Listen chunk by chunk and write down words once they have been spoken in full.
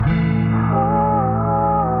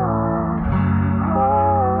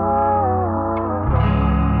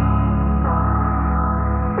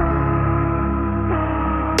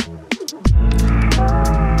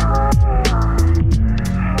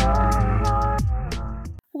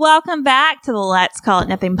Welcome back to the Let's Call It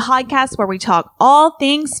Nothing podcast, where we talk all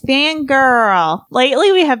things fangirl.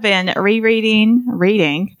 Lately, we have been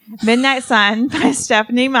reading Midnight Sun by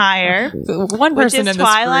Stephenie Meyer. One person in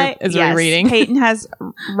Twilight. This group is rereading. Peyton has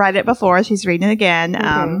read it before. She's reading it again.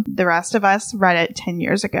 The rest of us read it 10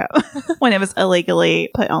 years ago when it was illegally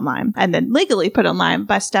put online and then legally put online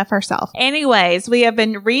by Steph herself. Anyways, we have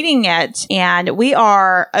been reading it and we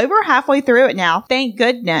are over halfway through it now. Thank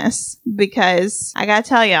goodness, because I gotta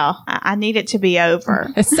tell y'all, I need it to be over.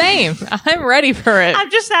 Same. I'm ready for it. I'm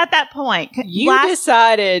just at that point. You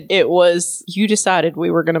decided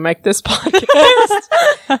we were going to make this podcast.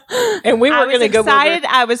 And we were going to go excited.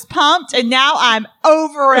 I was pumped, and now I'm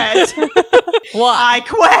over it. Well, I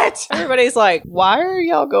quit. Everybody's like, why are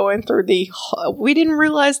y'all going through we didn't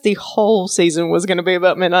realize the whole season was going to be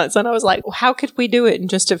about Midnight Sun. I was like, how could we do it in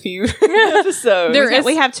just a few episodes?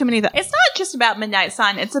 We have too many. It's not just about Midnight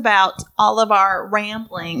Sun. It's about all of our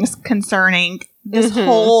ramblings concerning this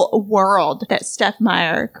whole world that Steph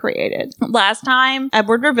Meyer created. Last time,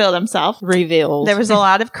 Edward revealed himself. There was a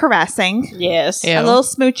lot of caressing. Yes. A little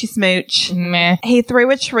smoochy smooch. Meh. He threw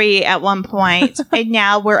a tree at one point, and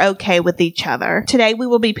now we're okay with each other. Today, we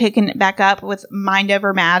will be picking it back up with Mind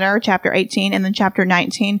Over Matter, chapter 18, and then chapter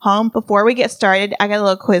 19. Home. Before we get started, I got a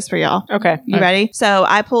little quiz for y'all. Okay. You ready? So,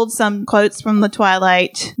 I pulled some quotes from the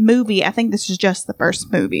Twilight movie. I think this is just the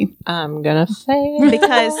first movie. I'm gonna fail.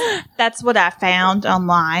 Because that's what I found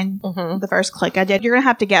online. The first click I did. You're gonna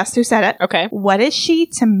have to guess who said it. Okay. What is she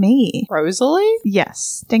to me? Rosalie?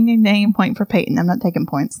 Yes. Ding ding ding. Point for Peyton. I'm not taking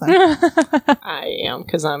points though. I am,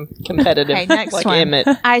 because I'm competitive. Okay, next like one. Emmett.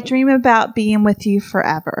 I dream about being with you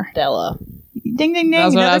forever. Bella. Ding ding ding.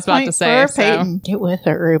 That's what I was about Another to say, point for Peyton. Get with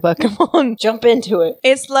it, Reba. Come on. Jump into it.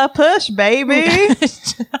 It's La Push, baby.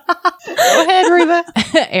 Go ahead, Reba.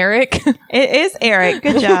 Eric. It is Eric.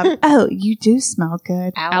 Good job. Oh, you do smell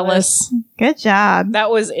good. Alice. Good job. That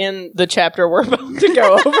was in the chapter we're about to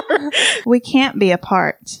go over. We can't be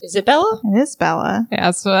apart. Is it Bella? It is Bella. Yeah,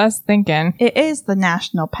 that's what I was thinking. It is the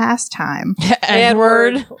national pastime.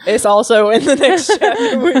 Edward is also in the next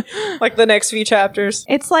chapter. Like the next few chapters.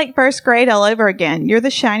 It's like first grade all over again. You're the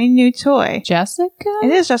shiny new toy. Jessica?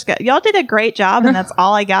 It is Jessica. Y'all did a great job, and that's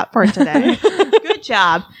all I got for today. Good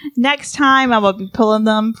job. Next time, I will be pulling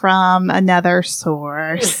them from another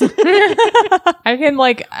source. I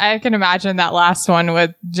can imagine that last one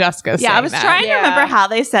with Jessica saying Yeah, I was that. trying to remember how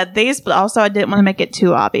they said these, but also I didn't want to make it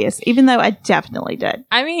too obvious, even though I definitely did.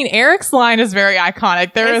 I mean, Eric's line is very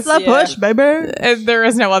iconic. It's the push, baby. There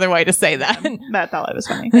is no other way to say that. I thought it was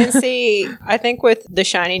funny. And see, I think with the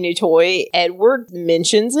shiny new toy, Edward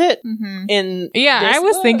mentions it in Yeah, this I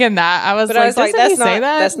was book. thinking that. I was But like, I was like, doesn't he that's say not,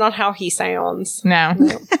 that? that's not how he sounds. No.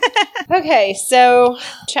 Okay, so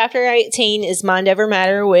chapter 18 is Mind Over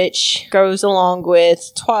Matter, which goes along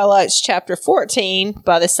with Twilight's chapter 14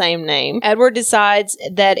 by the same name. Edward decides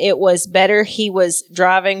that it was better he was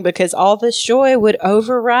driving because all this joy would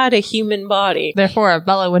override a human body. Therefore,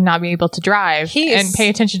 Bella would not be able to drive He is- and pay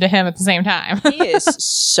attention to him at the same time. He is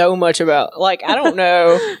so much about, like, I don't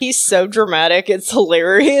know. He's so dramatic. It's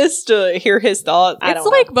hilarious to hear his thoughts. I It's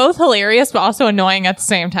don't like know. both hilarious but also annoying at the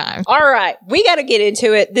same time. All right, we got to get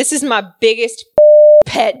into it. This is my biggest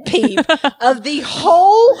pet peeve of the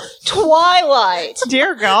whole Twilight.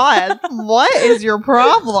 Dear God, what is your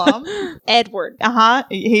problem? Edward.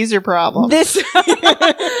 He's your problem. This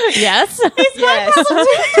Yes. yes.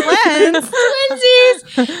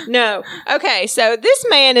 Twinsies. No. Okay, so this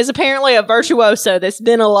man is apparently a virtuoso that's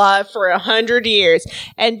been alive for 100 years.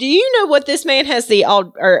 And do you know what this man has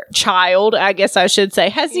child, I guess I should say,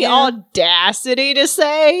 has the audacity to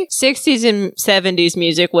say? 60s and 70s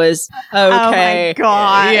music was okay. Oh my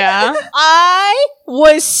God. Yeah. I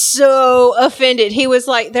was so offended. He was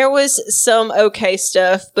like, there was some okay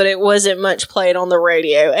stuff, but it wasn't much played on the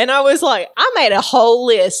radio. And I was like, I made a whole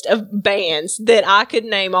list of bands that I could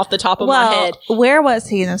name off the top of my head. Where was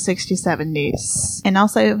he in the 60s, 70s? And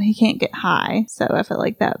also, he can't get high, so I feel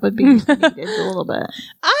like that would be needed a little bit.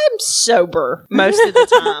 I'm sober most of the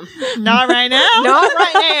time. Not right now. Not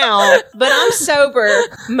right now, but I'm sober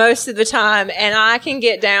most of the time, and I can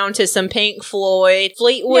get down to some Pink Floyd,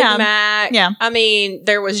 Fleetwood Mac. Yeah. I mean,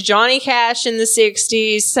 there was Johnny Cash in the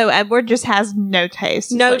 60s. So Edward just has no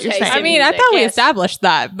taste. is No what you're taste. saying. I mean, I music, thought we yes. established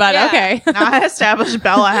that, but Yeah. okay. I established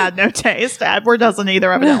Bella had no taste. Edward doesn't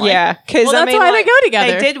either, evidently. Yeah, because Well, I that's mean, why like, they go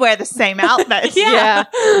together. They did wear the same outfits. Yeah.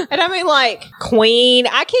 And I mean, like, Queen,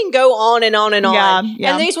 I can go on and on and on.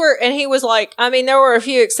 Yeah. And he was like, I mean, there were a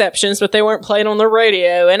few exceptions, but they weren't played on the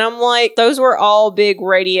radio. And I'm like, those were all big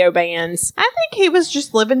radio bands. I think he was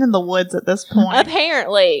just living in the woods at this point.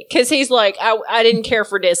 Apparently, because he's like, I didn't care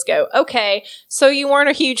for disco. Okay, so you weren't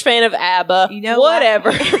a huge fan of ABBA. You know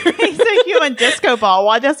whatever. He's a human disco ball.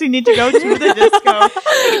 Why does he need to go to the disco?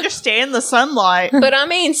 He can just stay in the sunlight. But I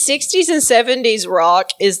mean, 60s and 70s rock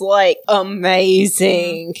is like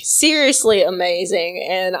amazing. Seriously amazing.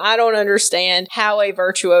 And I don't understand how a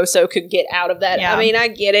virtuoso could get out of that. Yeah. I mean, I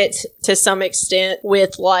get it to some extent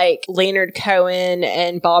with like Leonard Cohen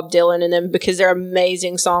and Bob Dylan and them because they're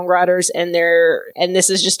amazing songwriters and this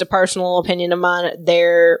is just a personal opinion of mine,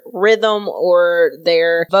 their rhythm or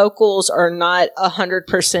their vocals are not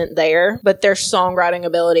 100% there, but their songwriting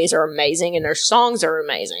abilities are amazing and their songs are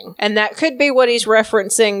amazing. And that could be what he's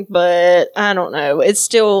referencing, but I don't know. It's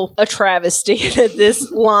still a travesty that this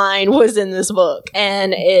line was in this book.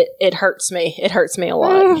 And it hurts me. It hurts me a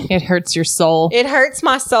lot. It hurts your soul. It hurts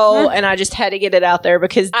my soul, and I just had to get it out there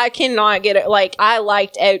because I cannot get it. Like, I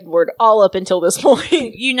liked Edward all up until this point.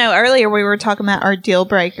 You know, earlier we were talking about our deal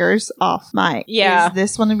breakers off mic. Yeah. Is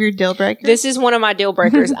this one of your deal breakers? This is one of my deal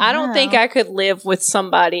breakers. I don't think I could live with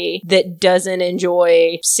somebody that doesn't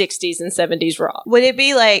enjoy 60s and 70s rock. Would it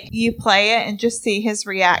be like you play it and just see his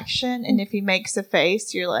reaction, and if he makes a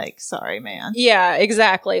face, you're like, sorry, man. Yeah,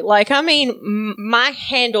 exactly. Like, I mean, my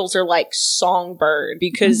handles are like Songbird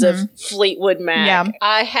because of Fleetwood Mac. Yeah.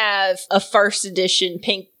 I have a first edition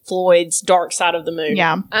Pink Floyd's Dark Side of the Moon.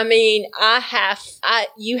 Yeah. I mean,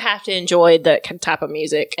 you have to enjoy that type of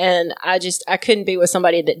music. And I couldn't be with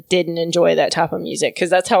somebody that didn't enjoy that type of music because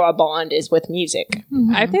that's how I bond is with music.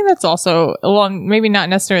 I think that's also, well, maybe not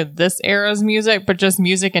necessarily this era's music, but just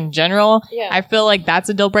music in general. Yeah. I feel like that's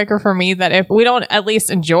a deal breaker for me, that if we don't at least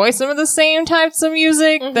enjoy some of the same types of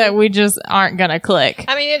music, that we just aren't gonna click.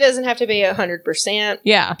 I mean, it doesn't have to be 100%.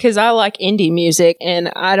 Yeah. Because I like indie music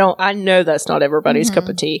and I know that's not everybody's cup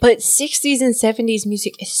of tea. But 60s and 70s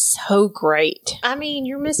music is so great. I mean,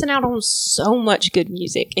 you're missing out on so much good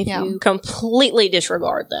music if you completely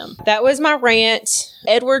disregard them. That was my rant.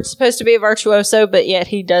 Edward's supposed to be a virtuoso, but yet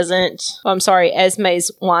he doesn't. I'm sorry, Esme's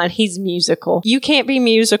line, he's musical. You can't be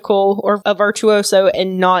musical or a virtuoso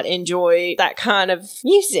and not enjoy that kind of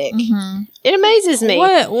music. It amazes me.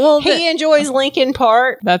 What? Well, He enjoys Linkin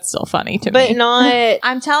Park, that's still funny to but me. not...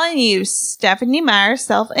 I'm telling you, Stephanie Meyer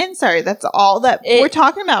self-insert. That's all that we're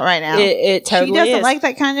talking about right now. It totally she doesn't is. like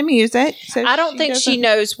that kind of music. So I don't think she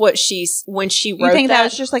knows what when she wrote You think that that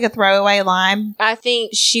was just like a throwaway line? I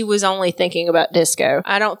think she was only thinking about disco.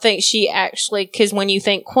 I don't think she actually, because when you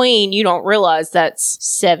think Queen, you don't realize that's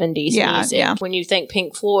 70s music. Yeah. When you think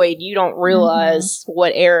Pink Floyd, you don't realize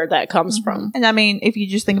what era that comes from. And I mean, if you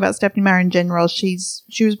just think about Stephanie Meyer in general, she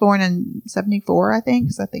was born in 74, I think,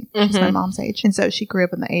 because I think that's my mom's age. And so she grew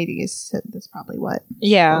up in the 80s. So that's probably what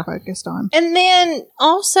Yeah. we're focused on. And then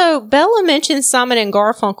also, Bella mentioned Simon and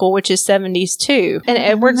Garfunkel, which is 70s too. And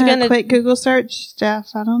Edward's going to... quick Google search stuff.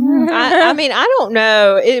 I don't know. I mean, I don't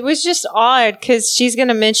know. It was just odd because she's going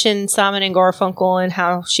to mention Simon and Garfunkel and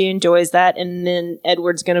how she enjoys that. And then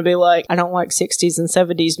Edward's going to be like, I don't like 60s and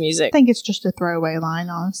 70s music. I think it's just a throwaway line,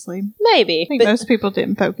 honestly. Maybe. I think most people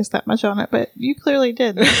didn't focus that much on it, but you clearly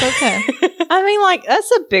did. That's okay. I mean, like,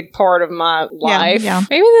 that's a big part of my life. Yeah.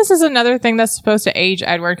 Maybe this is another thing that's supposed to age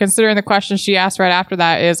Edward, considering the question she asked right after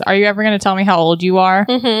that is, are you ever going to tell me how old you are?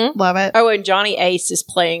 Love it. Oh, and Johnny Ace is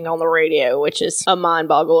playing on the radio, which is a mind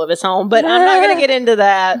boggle of its own, but I'm not going to get into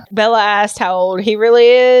that. Bella asked how old he really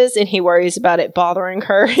is, and he worries about it bothering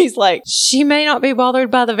her. He's like, she may not be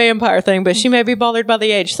bothered by the vampire thing, but she may be bothered by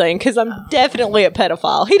the age thing, because I'm definitely a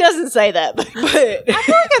pedophile. He doesn't say that, but I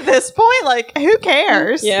feel like at this point, like, who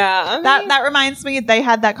cares? yeah. I mean, That reminds me, they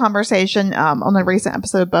had that conversation on the recent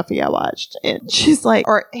episode of Buffy I watched. And she's like,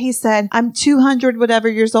 or he said, I'm 200 whatever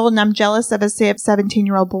years old and I'm jealous of a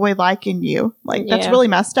 17-year-old boy liking you. Like, that's Yeah. really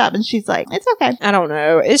messed up. And she's like, it's okay. I don't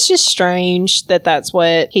know. It's just strange that that's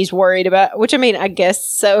what he's worried about, which I mean, I guess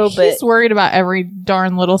so, but He's worried about every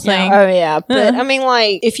darn little thing, oh yeah. But I mean,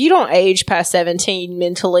 like, if you don't age past 17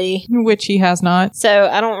 mentally, which he has not. so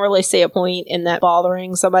I don't really see a point in that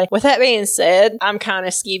bothering somebody. With that being said, I'm kind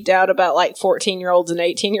of skeeved out about like 14-year-olds and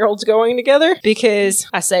 18-year-olds going together because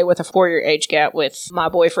I say with a 4-year age gap with my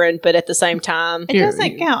boyfriend, but at the same time, It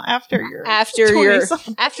doesn't count after you're after 20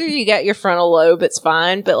 something. after you got your frontal lobe, it's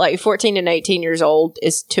fine. But like 14 and 18 years old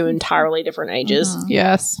is two entirely different ages.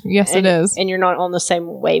 Yes, And, it is. and you're not on the same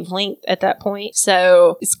wavelength at that point.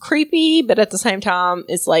 So it's creepy, but at the same time,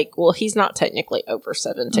 it's like, well, he's not technically over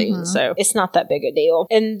 17, so it's not that big a deal.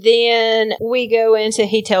 And then we go into,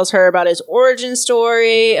 he tells her about his origin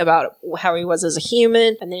story, about how he was as a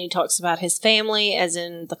human, and then he talks about his family, as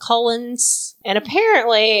in the Cullens. And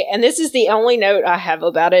apparently, and this is the only note I have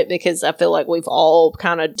about it because I feel like we've all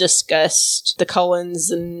kind of discussed the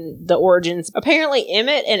Cullens and the origins. Apparently,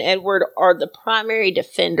 Emmett and Edward are the primary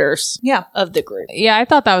defenders of the group. Yeah, I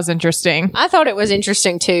thought that was interesting. I thought it was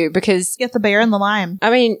interesting too because, Get the bear and the lion.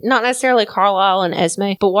 I mean, not necessarily Carlisle and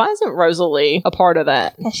Esme, but why isn't Rosalie a part of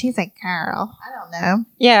that? Yeah, she's a girl. I don't know.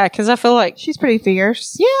 Yeah, because I feel like, She's pretty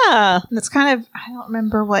fierce. yeah. And it's kind of, I don't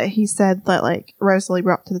remember what he said that like Rosalie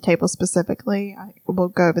brought to the table specifically. We'll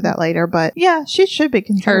go over that later, but yeah, she should be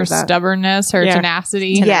considered Her that. stubbornness, her Yeah.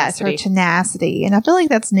 tenacity. Yes, her tenacity. And I feel like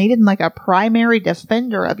that's needed in like a primary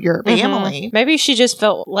defender of your family. Maybe she just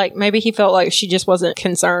felt like, maybe he felt like she just wasn't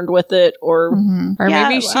concerned with it or. Mhm. Or Yeah,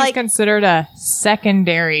 maybe she's like- considered a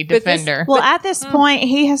secondary But this- defender. Well, at this point,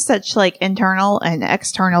 he has such like internal and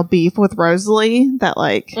external beef with Rosalie that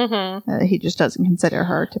like he just doesn't consider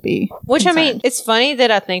her to be. Which, I mean, concerned. it's funny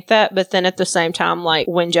that I think that, but then at the same time, like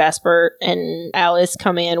when Jasper and Alice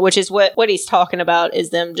come in, which is what he's talking about, is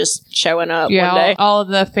them just showing up one day. all of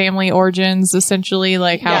the family origins, essentially,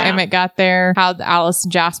 like how Yeah. Emmett got there, how Alice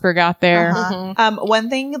and Jasper got there. Uh-huh. One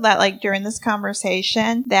thing that like during this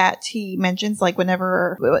conversation that he mentions, like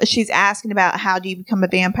whenever she's asking about how do you become a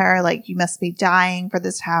vampire, like you must be dying for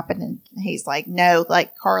this to happen, and he's like, no,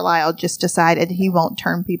 like Carlisle just decided he won't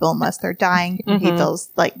turn people unless they're dying. He feels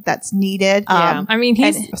like that's needed. Yeah. I mean,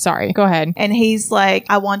 sorry, go ahead. And he's like,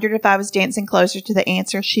 I wondered if I was dancing closer to the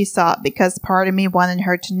answer she sought because part of me wanted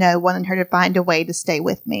her to know, wanted her to find a way to stay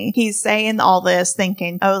with me. He's saying all this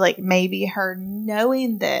thinking, oh, like maybe her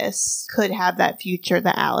knowing this could have that future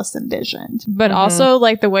that Alice envisioned. But also,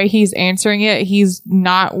 like, the way he's answering it, he's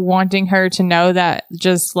not wanting her to know that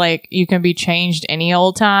just, like, you can be changed any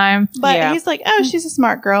old time. But Yeah. he's like, oh, she's a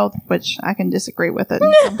smart girl, which I can disagree with it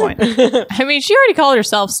at some point. I mean, she already called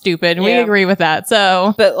herself stupid, and we Yeah. agree with that,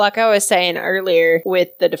 so... But like I was saying earlier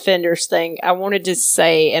with the Defenders thing, I wanted to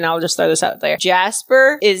say, and I'll just throw this out there,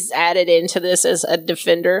 Jasper is added into this as a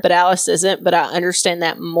defender, but Alice isn't. But I understand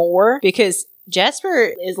that more because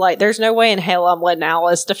Jasper is like, there's no way in hell I'm letting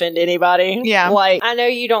Alice defend anybody. Yeah. Like, I know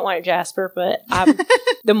you don't like Jasper, but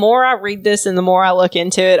the more I read this and the more I look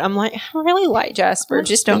into it, I'm like, I really like Jasper.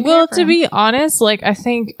 Just don't Well, to be honest, like, I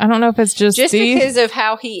don't know if it's just because of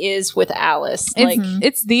how he is with Alice. Like,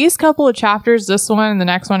 It's these couple of chapters, this one and the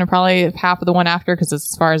next one, and probably half of the one after, because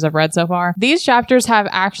it's as far as I've read so far. These chapters have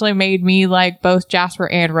actually made me like both Jasper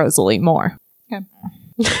and Rosalie more.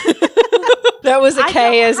 that was a I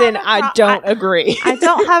K don't as in have a I don't agree. I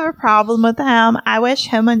don't have a problem with him. I wish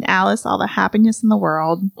him and Alice all the happiness in the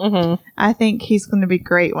world. I think he's going to be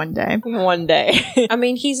great one day. One day. I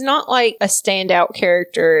mean, he's not like a standout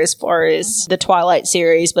character as far as the Twilight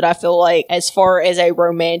series, but I feel like as far as a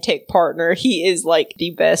romantic partner, he is like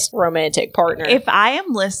the best romantic partner. If I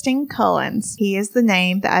am listing Cullens, he is the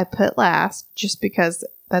name that I put last just because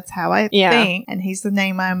that's how I think. And he's the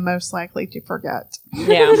name I'm most likely to forget.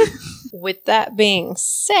 Yeah. With that being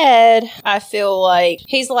said, I feel like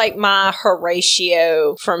he's like my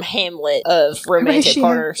Horatio from Hamlet of romantic Horatio.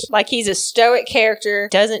 partners. Like, he's a stoic character,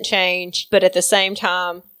 doesn't change, but at the same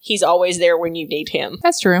time, he's always there when you need him.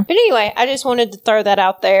 That's true. But anyway, I just wanted to throw that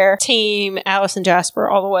out there. Team Alice and Jasper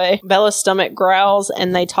all the way. Bella's stomach growls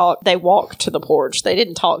and they walk to the porch. They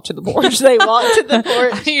didn't talk to the porch. They walked to the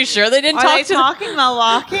porch. Are you sure they didn't Are talk they to talking while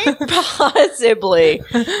walking? Possibly.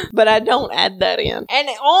 But I don't add that in. And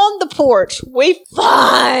on the porch, we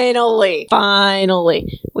finally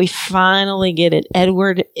get it.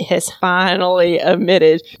 Edward has finally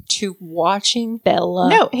admitted to watching Bella.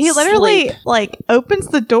 No, he literally sleep. like opens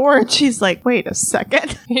the door and she's like, wait a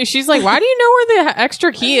second. She's like, why do you know where the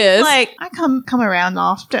extra key is? Like, I come around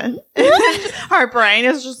often. Her brain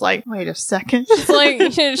is just like, wait a second.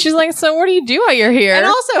 She's like, so what do you do while you're here? And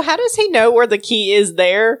also, how does he know where the key is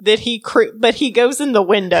there? That but he goes in the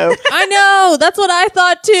window. I know, that's what I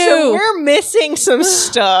thought too. So we're missing some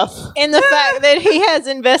stuff in the fact that he has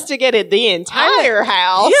investigated the entire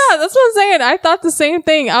house. Yeah, that's what I'm saying. I thought the same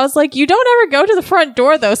thing. I was like, you don't ever go to the front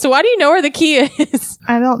door though, so why do you know where the key is?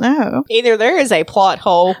 I don't know. Either there is a plot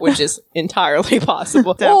hole, which is entirely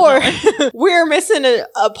possible, or we're missing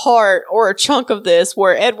a part or a chunk of this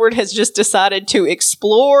where Edward has just decided to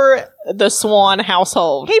explore the Swan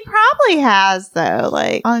household. He probably has, though.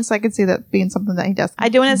 Like, honestly, I could see that being something that he does. I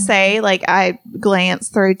do want to say, like, I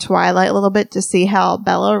glanced through Twilight a little bit to see how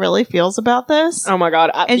Bella really feels about this. Oh my god.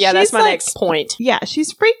 And Yeah, that's she's my like- next point. Yeah,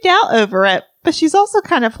 she's freaked out over it. but she's also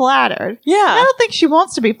kind of flattered. I Yeah. don't think she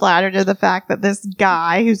wants to be flattered at the fact that this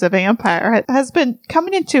guy who's a vampire has been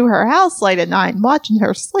coming into her house late at night and watching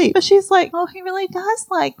her sleep. But she's like, oh, he really does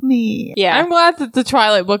like me. Yeah. I'm glad that the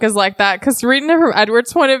Twilight book is like that, because reading it from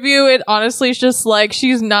Edward's point of view, it honestly is just like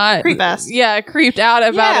she's not Creep fest. creeped out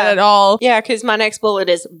about Yeah. it at all. Yeah, because my next bullet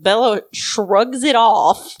is Bella shrugs it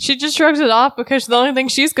off. She just shrugs it off because the only thing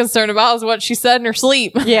she's concerned about is what she said in her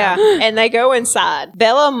sleep. Yeah, and they go inside.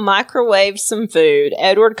 Bella microwaves some food.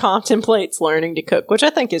 Edward contemplates learning to cook, which I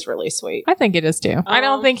think is really sweet. I think it is too. I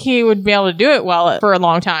don't think he would be able to do it well for a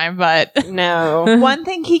long time, but No. One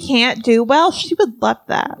thing he can't do well, she would love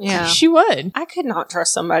that. Yeah. she would. I could not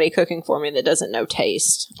trust somebody cooking for me that doesn't know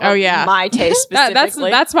taste. Oh, yeah. My taste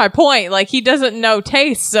specifically. That's my point. Like, he doesn't know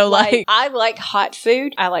taste, so like I like hot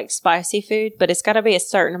food. I like spicy food, but it's got to be a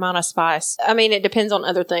certain amount of spice. I mean, it depends on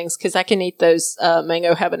other things because I can eat those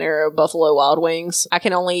mango habanero Buffalo Wild Wings. I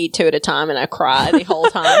can only eat 2 at a time and I cry the whole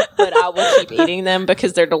time, but I will keep eating them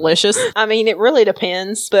because they're delicious. I mean, it really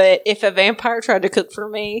depends, but if a vampire tried to cook for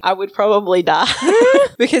me, I would probably die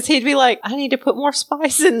because he'd be like, I need to put more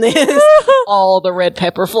spice in this. All the red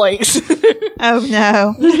pepper flakes. Oh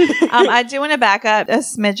no. I do want to back up a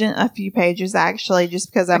smidgen, a few pages actually,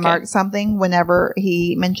 just because I marked something whenever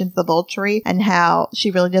he mentions the Volturi and how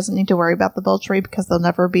she really doesn't need to worry about the Volturi because they'll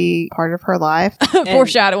never be part of her life.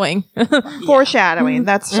 foreshadowing. Foreshadowing.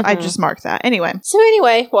 That's I just marked that. Anyway. So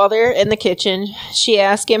anyway, while they're in the kitchen, she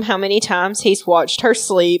asks him how many times he's watched her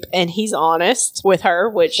sleep, and he's honest with her,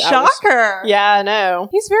 which Shocker. Yeah, I know.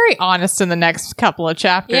 He's very honest in the next couple of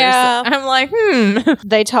chapters. Yeah. I'm like,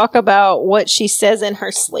 They talk about what she says in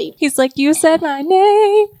her sleep. He's like, you said my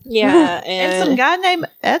name. Yeah, And some guy named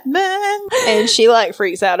Edmund. and she like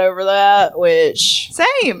freaks out over that, which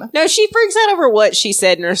Same. no, she freaks out over what she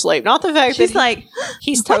said in her sleep, not the fact She's that like,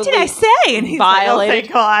 he's what totally did I say? And he's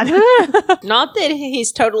violated. like, oh, thank God. not that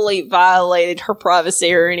he's totally violated her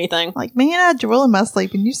privacy or anything. Like, man, I had Joel in my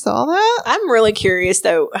sleep and you saw that? I'm really curious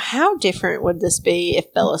though, how different would this be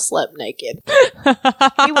if Bella slept naked?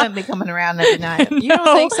 He wouldn't be coming around every night. You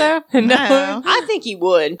don't think so? No. I think he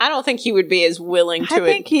would. I don't think he would be as willing to I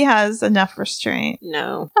think he has enough restraint.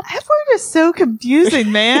 No. Edward is so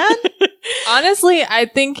confusing, man. Honestly, I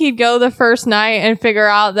think he'd go the first night and figure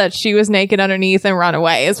out that she was naked underneath and run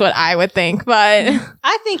away is what I would think. But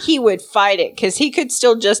I think he would fight it because he could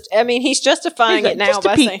still he's justifying He's it like, now just a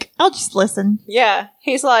by peek. saying, I'll just listen. yeah,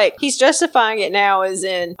 he's justifying it now as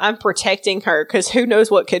in, I'm protecting her because who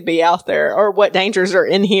knows what could be out there or what dangers are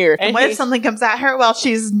in here. And what if something comes at her while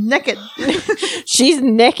she's naked? she's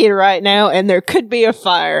naked right now and there could be a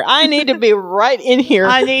fire. I need to be right in here.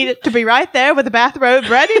 I need to be right there with a bathrobe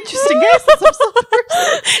ready just in case it's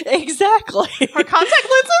some Exactly. Her contact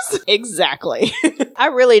lenses? Exactly. I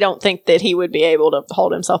really don't think that he would be able to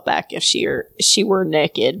hold himself back if she were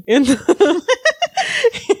naked in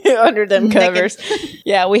under them covers.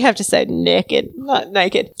 Yeah, we have to say naked, not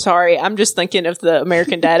naked. Sorry, I'm just thinking of the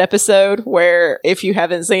American Dad episode where, if you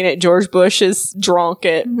haven't seen it, George Bush is drunk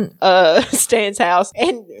at Stan's house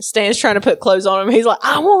and Stan's trying to put clothes on him. He's like,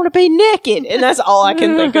 I want to be naked. And that's all I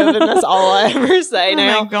can think of, and that's all I ever say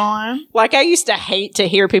now. Oh my God. Like, I used to hate to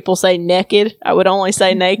hear people say naked. I would only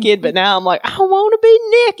say naked, but now I'm like, I want to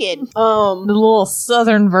be naked. the little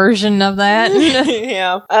southern version of that.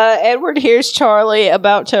 Yeah. Edward hears Charlie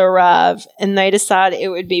about to arrive, and they decide it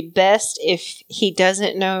would be best if he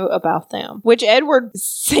doesn't know about them, which Edward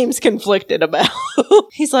seems conflicted about.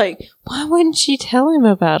 He's like, why wouldn't she tell him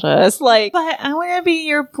about us? Like, But I want to be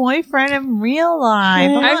your boyfriend in real life.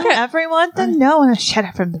 I I want could- everyone to know and shut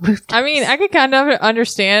up from the rooftop. I mean, I could kind of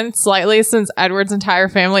understand slightly since Edward's entire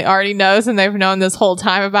family already knows and they've known this whole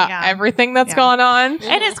time about Yeah. everything that's Yeah. gone on.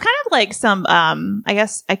 And it's kind of like some, I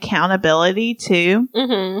guess, accountability too,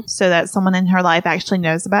 so that someone in her life actually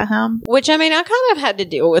knows about him. which, I mean, I kind of had to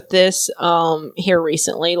deal with this here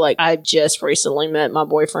recently. Like, I just recently met my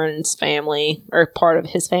boyfriend's family, or part of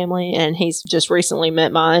his family, and he's just recently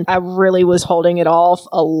met mine. I really was holding it off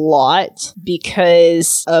a lot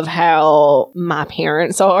because of how my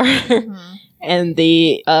parents are. And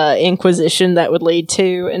the inquisition that would lead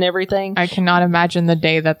to and everything. I cannot imagine the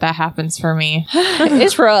day that happens for me.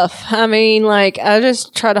 It's rough. I mean, like, I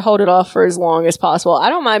just try to hold it off for as long as possible. I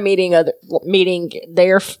don't mind meeting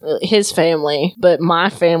his family, but my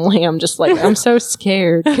family, I'm just like, I'm so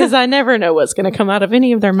scared because I never know what's going to come out of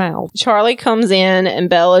any of their mouths. Charlie comes in and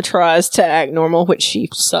Bella tries to act normal, which she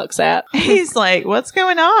sucks at. He's like, what's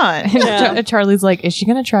going on? Yeah. Charlie's like, is she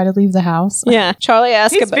going to try to leave the house? Yeah. Charlie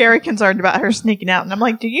asks He's about very concerned about her her sneaking out. And I'm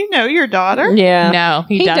like, do you know your daughter? Yeah. No,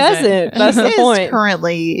 he doesn't. That's He the is point.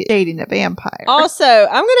 currently dating a vampire. Also,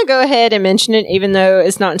 I'm going to go ahead and mention it, even though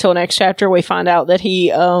it's not until next chapter we find out that he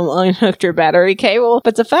unhooked her battery cable.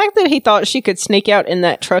 But the fact that he thought she could sneak out in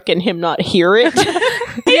that truck and him not hear it.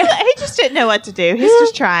 He just didn't know what to do. He's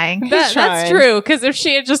just trying. That's trying. true, because if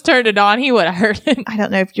she had just turned it on, he would have heard it. I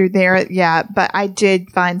don't know if you're there yet, but I did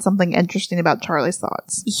find something interesting about Charlie's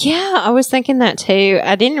thoughts. Yeah, I was thinking that too.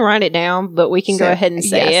 I didn't write it down, but we can go ahead and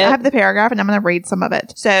say yes, it. I have the paragraph and I'm going to read some of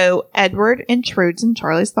it. So Edward intrudes in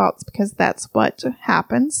Charlie's thoughts because that's what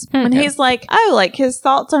happens. And he's like, oh, like his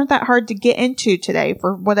thoughts aren't that hard to get into today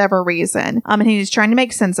for whatever reason. And he's trying to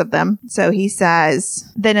make sense of them. So he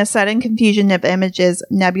says, then a sudden confusion of images,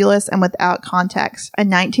 nebulous and without context. A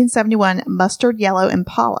 1971 mustard yellow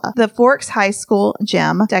Impala. The Forks High School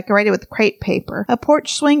gym decorated with crepe paper. A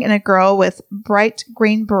porch swing and a girl with bright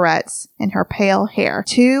green barrettes in her pale hair.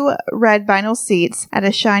 2 red vinyl seats at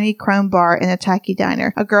a shiny chrome bar in a tacky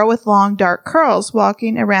diner. A girl with long dark curls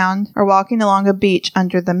walking along a beach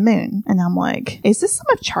under the moon. And I'm like, is this some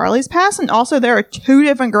of Charlie's past? And also there are 2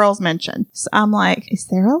 different girls mentioned. So I'm like, is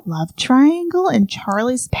there a love triangle in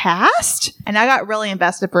Charlie's past? And I got really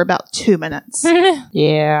invested for about 2 minutes.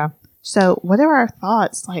 Yeah. So what are our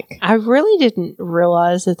thoughts? Like, I really didn't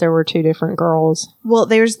realize that there were 2 different girls. well,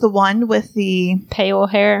 there's the one with the Pale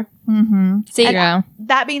hair. See, Yeah.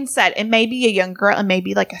 that being said, it may be a young girl and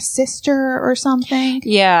maybe like a sister or something.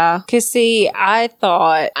 Yeah. Because, see, I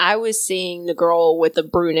thought I was seeing the girl with the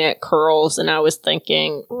brunette curls and I was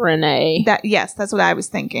thinking Renee. Yes, that's what I was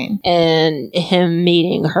thinking. And him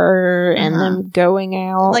meeting her and Uh-huh. them going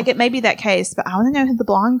out. Like, it may be that case, but I want to know who the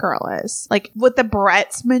blonde girl is. Like, with the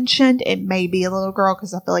Bretts mentioned, it may be a little girl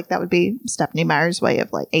because I feel like that would be Stephanie Meyer's way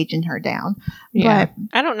of like aging her down. Yeah. But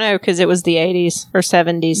I don't know because it was the 80s or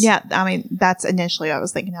 70s. yeah, I mean, that's initially what I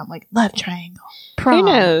was thinking. I'm like, love triangle, Who prom,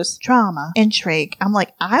 knows? drama, intrigue. I'm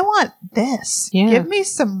like, I want this. Yeah. Give me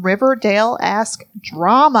some Riverdale-esque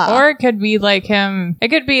drama. Or it could be like him. It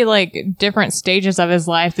could be like different stages of his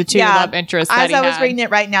life, the 2 Yeah. love interests that as he I was had. reading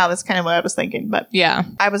it right now, that's kind of what I was thinking. But Yeah.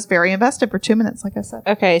 I was very invested for 2 minutes, like I said.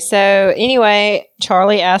 Okay, so anyway,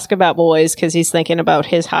 Charlie asks about boys because he's thinking about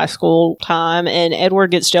his high school time, and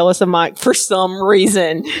Edward gets jealous of Mike for some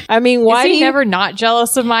reason. I mean, why Is do he you never not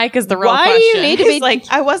jealous of Mike is the real Why do question. you need to He's be like,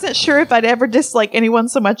 I wasn't sure if I'd ever dislike anyone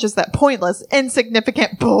so much as that pointless,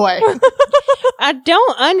 insignificant boy. I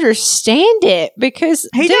don't understand it because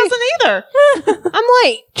He dude, doesn't either. I'm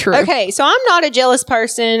like, True. okay, so I'm not a jealous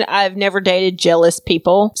person. I've never dated jealous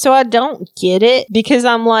people. So I don't get it because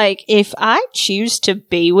I'm like, if I choose to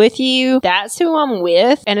be with you, that's who I'm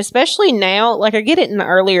with. And especially now, like I get it in the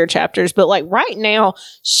earlier chapters, but like right now,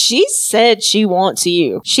 she said she wants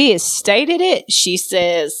you. She has stated it. She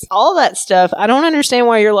says all that stuff. I don't understand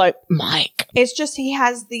why you're like, Mike. It's just he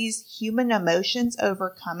has these human emotions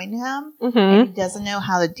overcoming him. Mm-hmm. And he doesn't know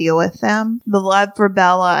how to deal with them. The love for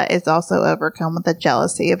Bella is also overcome with the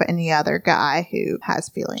jealousy of any other guy who has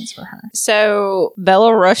feelings for her. So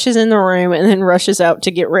Bella rushes in the room and then rushes out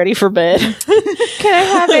to get ready for bed. Can I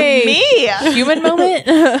have a Me! human moment?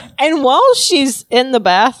 And while she's in the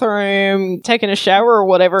bathroom taking a shower or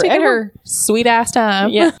whatever, Taking Edward, her sweet ass time.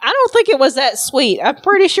 yeah, I don't think it was that sweet. I'm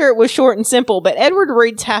pretty sure it was short and simple, but Edward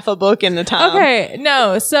reads half a book in the time. Okay,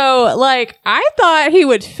 no. So, like, I thought he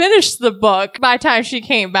would finish the book by the time she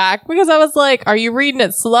came back because I was like, are you reading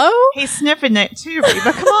it slow? He's sniffing it too, but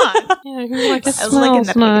come on. Yeah, he's like, it I was licking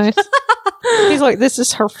smells the nice. He's like, this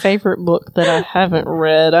is her favorite book that I haven't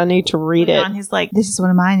read. I need to read it. And he's like, this is one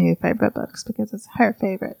of my new favorite books because it's her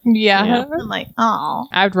favorite. Yeah. Yeah. I'm like, oh.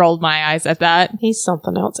 I've rolled my eyes at that. He's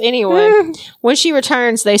something else. Anyway, when she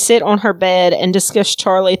returns, they sit on her bed and discuss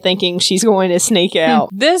Charlie thinking she's going to sneak out.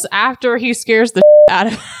 This after he scares the out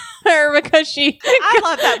of her because she. I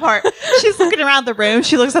love that part. She's looking around the room.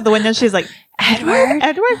 She looks out the window. And she's like, Edward.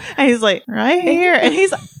 And he's like, right here. And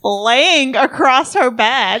he's laying across her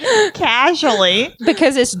bed casually.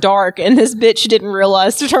 Because it's dark and this bitch didn't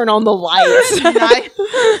realize to turn on the lights.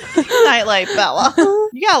 Nightlight, Bella.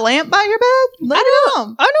 You got a lamp by your bed? Let it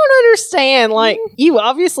on. I don't understand. Like, you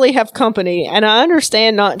obviously have company, and I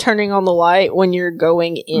understand not turning on the light when you're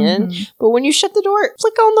going in, but when you shut the door,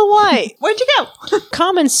 flick on the light. Where'd you go?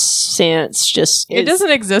 Common sense just It is-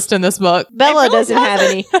 doesn't exist in this book. Bella It really doesn't have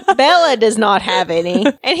any. Bella does not have any.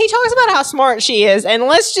 And he talks about how smart she is. And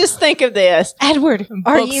let's just think of this. Edward,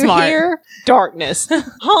 are Book you smart. here? Darkness.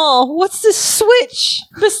 Oh, what's the switch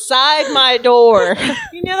beside my door?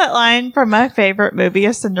 You know that line from my favorite movie,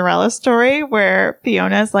 a Cinderella story where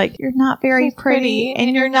Fiona's like, you're not very pretty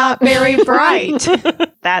and you're not very bright.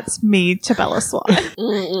 That's me to Bella Swan.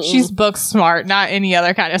 She's book smart, not any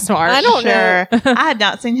other kind of smart. I don't Sure. I had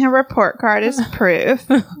not seen her report card as proof.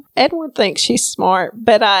 Edward thinks she's smart,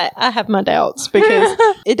 but I have my doubts because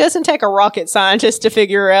it doesn't take a rocket scientist to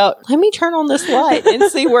figure out, let me turn on this light and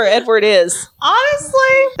see where Edward is.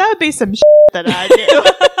 Honestly, that would be some that I do.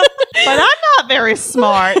 But I'm not very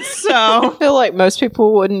smart, so I feel like most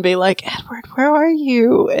people wouldn't be like, Edward, where are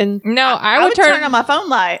you? And No, I would turn on my phone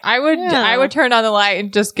light. I would turn on the light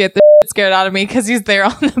and just get the scared out of me because he's there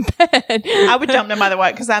on the bed. I would jump no matter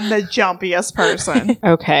what because I'm the jumpiest person.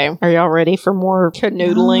 okay, are y'all ready for more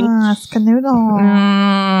canoodling? It's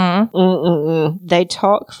canoodle. They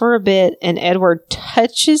talk for a bit, and Edward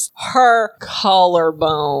touches her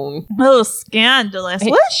collarbone Oh, scandalous.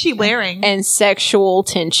 What is she wearing? and sexual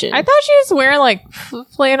tension. I thought she was wearing like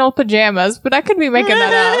flannel pajamas, but I could be making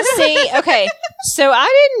that up. See, okay, so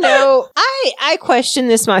I didn't know. I questioned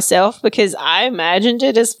this myself because I imagined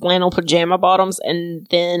it as flannel pajama bottoms and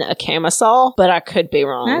then a camisole, but I could be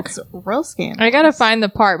wrong. That's real scandalous. I gotta find the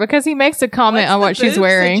part because he makes a comment on what she's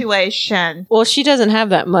wearing. Situation. Well, she doesn't have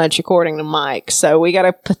that much, according to Mike, so we got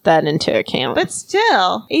to put that into account. But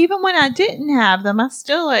still, even when I didn't have them, I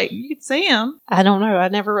still like you could see them. I don't know. I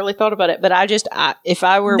never really thought about it, but if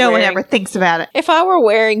I were No one wearing, ever thinks about it. if I were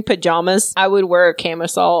wearing pajamas, I would wear a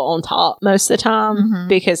camisole on top most of the time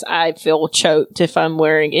because I feel choked if I'm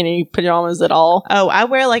wearing any pajamas at all. Oh, I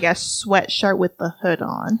wear like a sweatshirt with the hood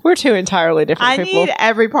on. We're two entirely different I people. need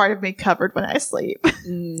every part of me covered when I sleep.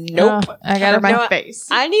 Nope. I Cover gotta. my face.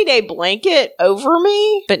 I need a blanket over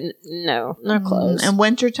me, but no clothes. In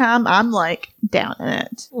wintertime, I'm like down in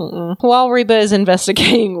it. While Reba is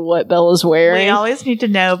investigating what Bella's wearing, We always need to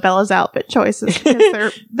know Bella's outfit choices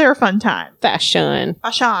because they're a fun time. fashion.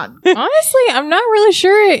 Fashion. Honestly, I'm not really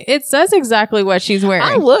sure it says exactly what she's I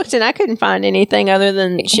wearing. looked and I couldn't find anything other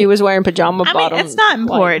than she was wearing pajama I bottoms. mean, it's not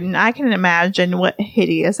important. I can imagine what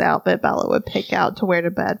hideous outfit Bella would pick out to wear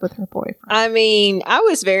to bed with her boyfriend. I mean, I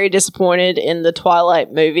was very disappointed in the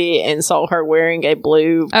Twilight movie and saw her wearing a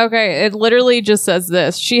blue. Okay, it literally just says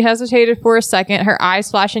this. She hesitated for a second, her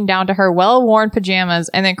eyes flashing down to her well-worn pajamas,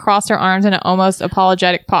 and then crossed her arms in an almost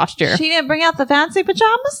apologetic posture. She didn't bring out the fancy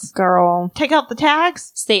pajamas? Girl. Take out the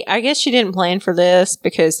tags? See, I guess she didn't plan for this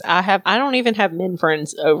because I don't even have men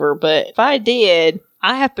friends over, but if I did,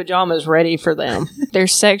 I have pajamas ready for them.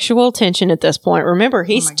 There's sexual tension at this point. Remember,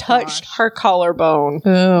 he's my touched gosh. her collarbone.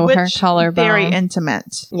 Ooh, her Which, collarbone. very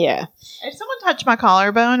intimate. Yeah. If someone touched my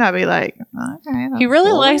collarbone, I'd be like, okay. He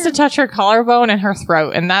really that's likes to weird. touch her collarbone and her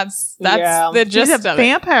throat, and that's Yeah. the She's gist a of it.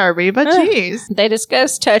 vampire, Reba. Jeez. They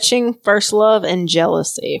discuss touching, first love, and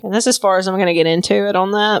jealousy. And that's as far as I'm going to get into it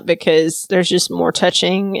on that because there's just more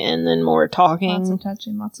touching and then more talking. Lots of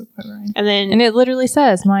touching, lots of quivering. And then And it literally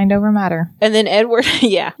says mind over matter. Edward,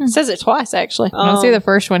 yeah, says it twice actually. I'll see the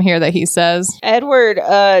first one here that he says. Edward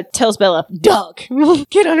tells Bella, duck,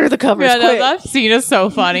 get under the covers Yeah, quick. that scene is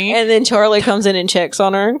so funny. And then Charlie comes in and checks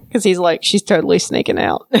on her because he's like, she's totally sneaking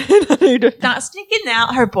out. Not sneaking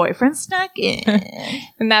out. Her boyfriend snuck in.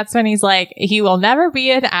 And that's when he's like, he will never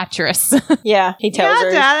be an actress. And Yeah, he tells Yeah,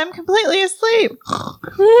 her. Dad, I'm completely asleep.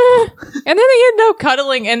 then they end up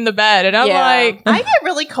cuddling in the bed. And I'm Yeah. like, I get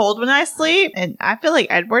really cold when I sleep, and I feel like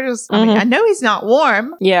Edward is. I mean, I know he's not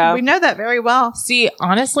warm. Yeah. We know that very well. see, I'd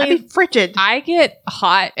honestly, be frigid. I get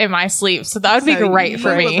hot in my sleep. So that would be So great you for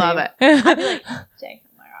would me. love it. I'd be like, Jacob,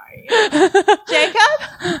 where are you? Jacob?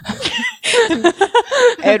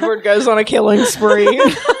 Edward goes on a killing spree.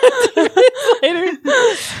 Later.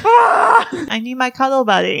 I need my cuddle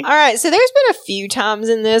buddy. All right, so there's been a few times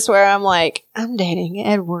in this where I'm like, I'm dating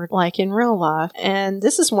Edward like in real life. And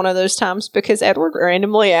this is one of those times because Edward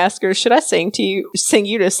randomly asked her, should I sing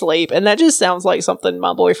you to sleep? And that just sounds like something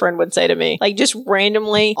my boyfriend would say to me. Like just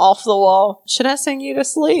randomly off the wall, should I sing you to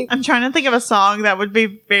sleep? I'm trying to think of a song that would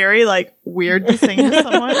be very like weird to sing to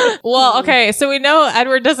someone. Well, okay, so we know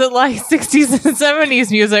Edward doesn't like 60s and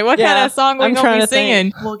 70s music. What Yeah, kind of song are I'm we trying going to to be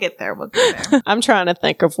singing? We'll get there. We'll get there. I'm trying to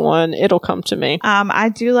think of one. It'll come to me. I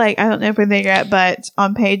do like, I don't know if we're there yet, but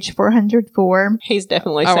on page 404, He's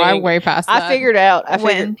definitely Oh, singing. I'm way past that. I figured out.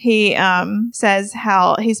 when he says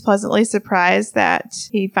how he's pleasantly surprised that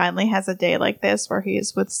he finally has a day like this where he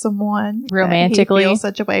is with someone that Romantically. he feels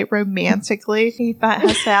such a way romantically. He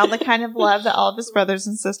has found the kind of love that all of his brothers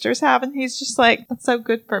and sisters have, and he's just like, that's so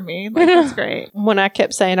good for me. Like, that's great. when I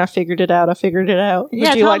kept saying I figured it out. Would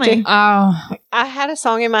Yeah, you tell like me. to? Oh, I had a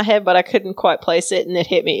song in my head, but I couldn't quite place it, and it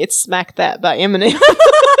hit me. It's "Smack That" by Eminem.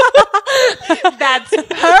 That's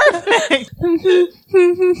perfect.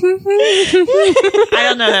 I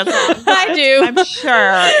don't know that song. I do. I'm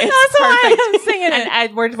sure it's That's why perfect. I'm singing And it.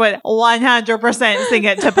 Edward would 100% sing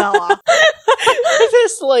it to Bella.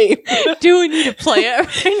 He's asleep. Do we need to play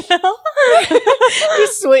it right now?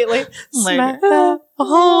 Just sweetly. Later.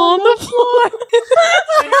 On the floor.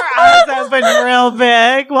 And her eyes open real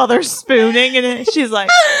big while they're spooning, and she's like,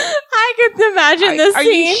 I can imagine this "Are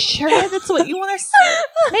scene. you sure that's what you want to sing?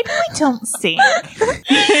 Maybe we don't sing."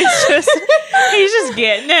 he's just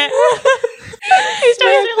getting it. He's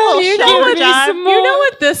doing a little You know, shoulder what, jive. you know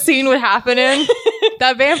what this scene would happen in?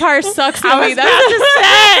 That Vampire Sucks I movie. was about to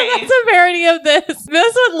say. That's a parody of this.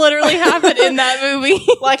 This would literally happen in that movie.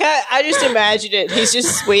 Like, I just imagined it. He's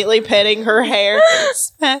just sweetly petting her hair.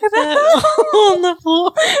 Smack that on the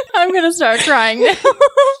floor. I'm gonna start crying now.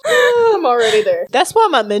 I'm already there. That's why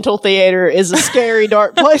my mental theater is a scary,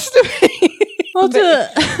 dark place to be. Well,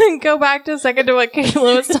 to go back to a second to what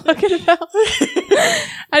Kayla was talking about.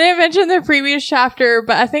 I didn't mention the previous chapter,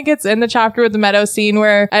 but I think it's in the chapter with the meadow scene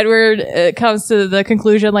where Edward comes to the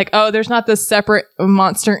conclusion like, oh, there's not this separate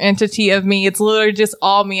monster entity of me. It's literally just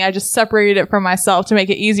all me. I just separated it from myself to make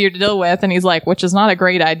it easier to deal with. And he's like, which is not a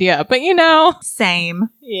great idea, but you know. Same.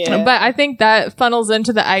 Yeah. But I think that funnels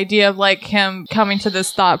into the idea of like him coming to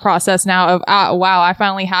this thought process now of, wow, I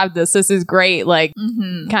finally have this. This is great. Like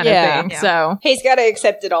kind Yeah. of thing. Yeah. So He's got to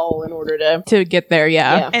accept it all in order to. get there.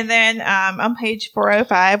 Yeah. Yeah. And then on page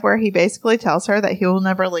 405, where he basically tells her that he will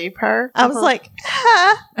never leave her, I was like,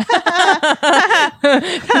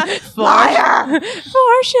 liar.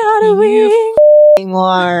 Foreshadowing.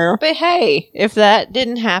 Liar. But hey, if that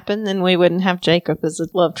didn't happen, then we wouldn't have Jacob as a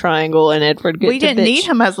love triangle and Edward get We to didn't bitch. need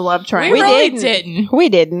him as a love We triangle. really didn't. didn't. We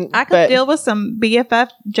didn't. I could but- deal with some BFF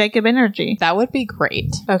Jacob energy. That would be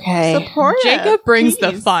great. Okay. Support Jacob brings the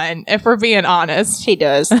Jeez. fun, if we're being honest. He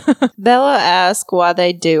does. Bella asks why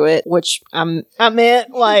they do it, which I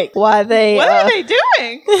meant like why they What are they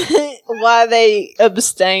doing? why they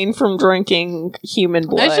abstain from drinking human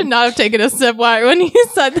blood. I should not have taken a sip when you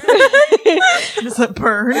said that. Does it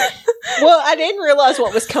burn? Well, I didn't realize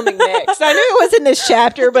what was coming next. I knew it was in this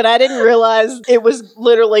chapter, but I didn't realize it was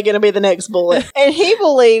literally going to be the next bullet. And he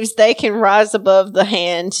believes they can rise above the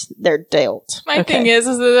hand they're dealt. My thing is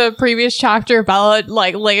the previous chapter, Bella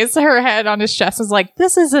like lays her head on his chest and is like,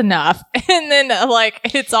 this is enough. And then like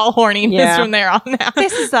it's all horniness Yeah. from there on out.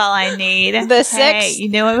 This is all I need. The Hey, sex- you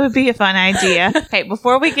know, it would be a fun idea. Okay,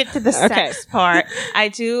 before we get to the sex part, I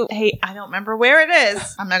don't remember where it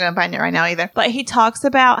is. I'm not going to find it right now either. But he talks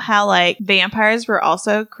about how like vampires were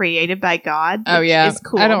also created by God. Oh which yeah. is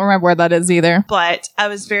cool. I don't remember where that is either. But I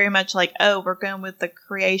was very much like, oh, we're going with the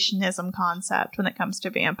creationism concept when it comes to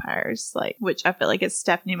vampires, like, which I feel like is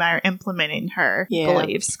Stephanie Meyer implementing her Yeah.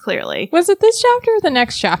 beliefs clearly. Was it this chapter or the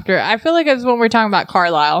next chapter? I feel like it was when we were talking about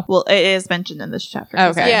Carlisle. Well, it is mentioned in this chapter.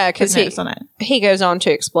 Okay. Yeah, 'cause he- notes on it. He goes on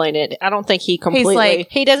to explain it. I don't think he completely. like,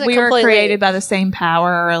 he doesn't We completely. were created by the same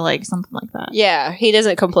power, or like something like that. Yeah, he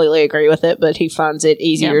doesn't completely agree with it, but he finds it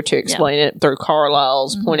easier Yeah, to explain it through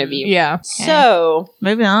Carlisle's point of view. Yeah. So,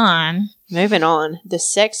 Moving on. moving on. The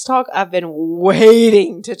sex talk I've been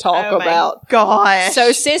waiting to talk Oh my about. gosh.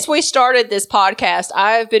 So, since we started this podcast,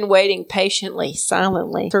 I've been waiting patiently,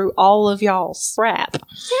 silently, through all of y'all's crap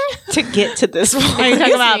to get to this one. Are you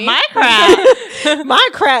talking about my crap? My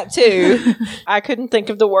crap too. I couldn't think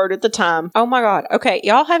of the word at the time. Oh my god. Okay,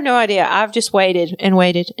 y'all have no idea. I've just waited and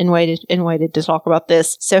waited and waited and waited to talk about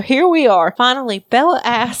this. So here we are. Finally, Bella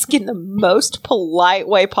asked in the most polite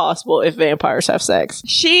way possible if vampires have sex.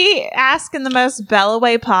 She asked in the most Bella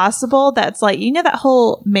way possible. That's like, you know, that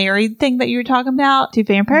whole married thing that you were talking about? Do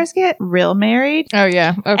vampires get real married? Oh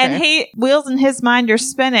yeah. Okay. And he, wheels in his mind are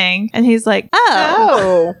spinning, and he's like,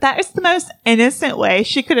 oh, that is the most innocent way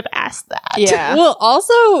she could have asked that. Yeah. Well,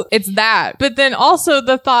 also it's that, but then also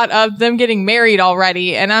the thought of them getting married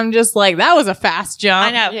already, and I'm just like, that was a fast jump.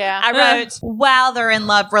 I know. Yeah. I wrote, wow, they're in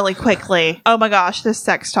love really quickly. Oh my gosh, this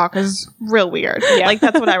sex talk is real weird. Yeah. Like,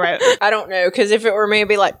 that's what I wrote. I don't know, because if it were me, I'd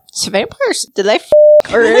be like, so vampires, do they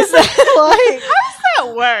or is that like...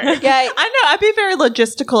 That work. Okay. I know. I'd be very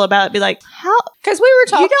logistical about it. Be like, how? Because we were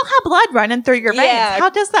talking... You don't have blood running through your veins. Yeah. How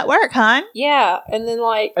does that work, hon? Yeah, and then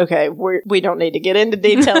like... Okay, we don't need to get into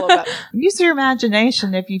detail about... Use your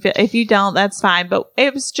imagination if you don't, that's fine. But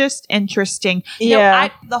it was just interesting. You know, Yeah.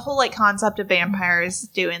 the whole like concept of vampires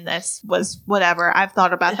doing this was whatever. I've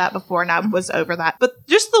thought about that before, and I was over that. But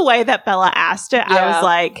just the way that Bella asked it, I Yeah. was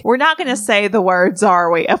like, we're not going to say the words, are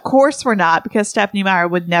we? Of course we're not, because Stephanie Meyer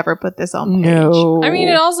would never put this on page. No. Ooh. I mean,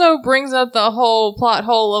 it also brings up the whole plot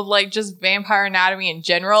hole of like just vampire anatomy in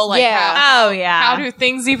general. Like, Yeah. how do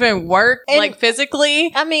things even work, And- like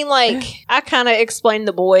physically? I mean, like, I kind of explained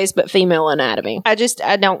the boys, but female anatomy. I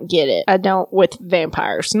don't get it. I don't with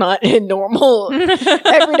vampires, not in normal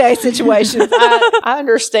everyday situations. I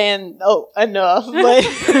understand enough, but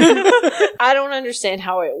I don't understand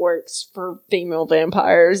how it works for female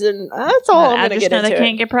vampires, and that's all I'm I going to just get know into. they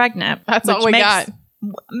can't get pregnant. That's which all we got.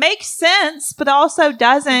 Makes sense, but also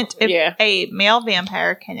doesn't. If Yeah. a male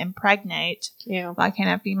vampire can impregnate, Yeah. why can't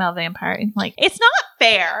a female vampire? Like, it's not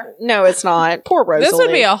fair. No, it's not. Poor Rosalie. This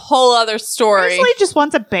would be a whole other story. Rosalie just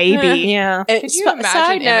wants a baby. Yeah. Could you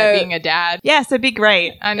imagine Emmett being a dad? Yes, it'd be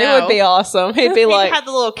great. I know. It would be awesome. He'd be He like, had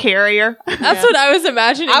the little carrier. That's what I was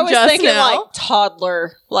imagining. I was just thinking now. like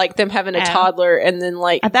toddler, like them having a Yeah. toddler, and then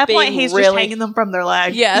like At that point, being he's really, just hanging them from their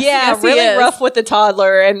legs. Yes, yeah, yes, he really is. rough with the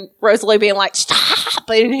toddler, and Rosalie being like, "Stop!"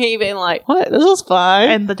 and he being like, "What? This is fine."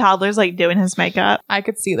 And the toddler's like doing his makeup. I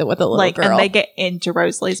could see that with a little Like, girl. and they get into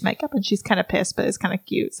Rosalie's makeup, and she's kind of pissed, but it's kind of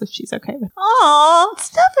cute, so she's okay with it. Aw,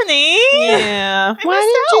 Stephanie! Yeah. I Why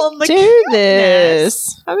missed out on did the you do cuteness.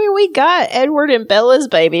 this? I mean, we got Edward and Bella's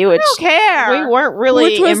baby, which I don't care. we weren't really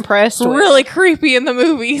Which was impressed with. really creepy in the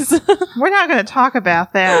movies. We're not going to talk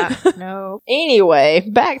about that. No. Anyway,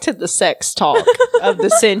 back to the sex talk of the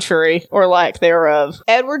century, or lack thereof.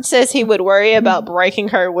 Edward says he would worry about breaking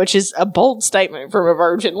her, which is a bold statement from a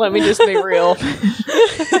virgin. Let me just be real.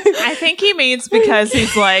 I think he means because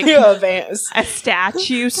he's like Yeah, Vance. a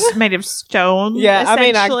statue made of stone. Yeah, I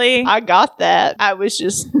mean, essentially. I got that. I was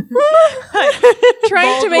just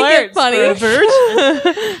Trying to Bold make it words funny. for a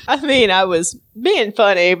virgin. I mean, I was being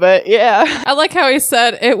funny, but yeah. I like how he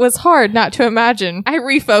said it was hard not to imagine. I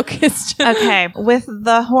refocused. Okay, with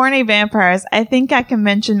the horny vampires, I think I can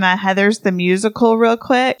mention my Heathers the musical real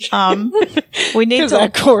quick. We need Because to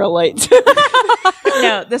that correlates.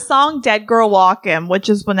 no, the song Dead Girl Walkin', which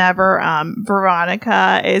is whenever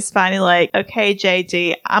Veronica is finally like, okay,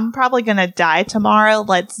 JD, I'm probably gonna die tomorrow.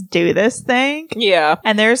 Let's do this thing. Yeah.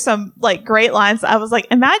 And there's some like great lines. I was like,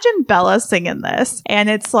 imagine Bella singing this. And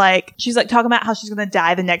it's like, she's like talking about how she's going to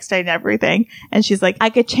die the next day and everything. And she's like, I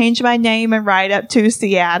could change my name and ride up to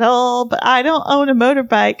Seattle, but I don't own a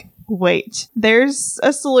motorbike. Wait, there's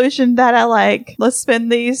a solution that I like. Let's spend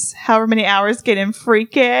these however many hours getting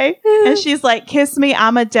freaky. And she's like, kiss me,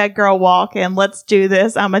 I'm a dead girl walking. Let's do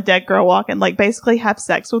this. I'm a dead girl walking. Like, basically have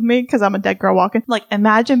sex with me because I'm a dead girl walking. Like,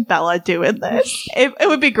 imagine Bella doing this. It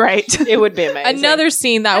would be great. It would be amazing. Another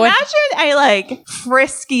scene that would Imagine a like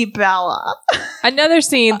frisky Bella.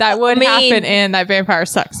 would mean, happen in that Vampire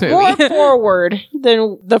Sucks movie. more forward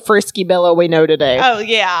than the frisky Bella we know today. Oh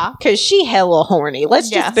yeah. Because she hella horny. Let's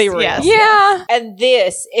Yes, just be real. yes. Yeah. And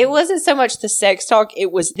this, it wasn't so much the sex talk,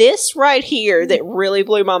 it was this right here that really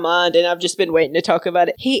blew my mind, and I've just been waiting to talk about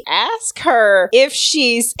it. He asked her if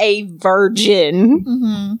she's a virgin,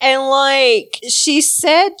 Mm-hmm. and like, she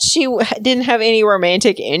said she didn't have any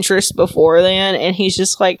romantic interest before then, and he's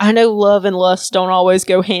just like, I know love and lust don't always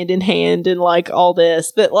go hand in hand and like all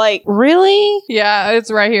this, but like, really? Yeah,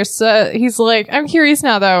 it's right here. So he's like, I'm curious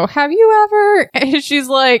now though. Have you ever? And she's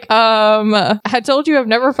like, I told you I've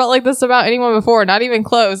never felt like this about anyone before, not even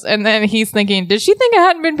close. And then he's thinking, did she think I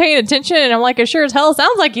hadn't been paying attention? And I'm like, it sure as hell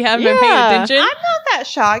sounds like you haven't been paying Yeah. attention. I'm not that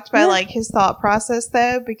shocked by like his thought process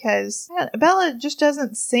though, because Bella just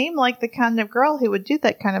doesn't seem like the kind of girl who would do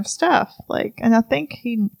that kind of stuff. Like, and I think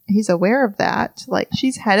he's aware of that. Like,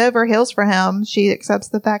 she's head over heels for him. She accepts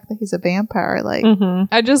the fact that he's a vampire. Like, Mm-hmm.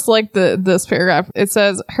 I just like this paragraph. It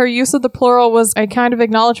says, her use of the plural was a kind of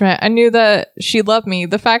acknowledgement. I knew that she loved me.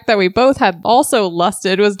 The fact that we both had also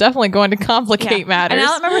lusted was definitely going to complicate matters. And I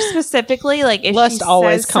don't remember specifically, like, if Lust she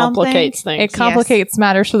always says something- complicates things. It complicates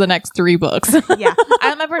matters for the next 3 books. Yeah. I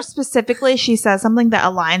don't remember specifically she says something that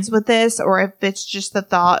aligns with this, or if it's just the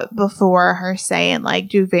thought before her saying, like,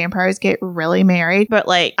 do vampires get really married? But,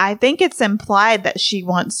 like, I think it's implied that she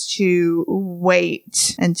wants to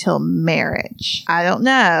wait until marriage. I don't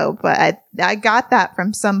know, but I got that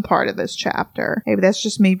from some part of this chapter. Maybe that's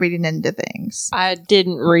just me reading into things. I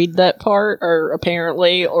didn't read that part, or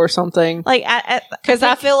apparently, or something. Like, Because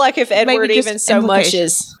I feel like if Edward maybe just even so much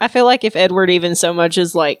implications. I feel like if Edward even so much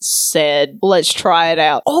as like said, let's try it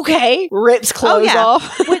out. Okay. Rips clothes yeah.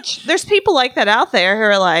 off. which there's people like that out there who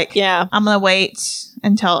are like, Yeah. I'm gonna wait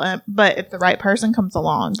until, but if the right person comes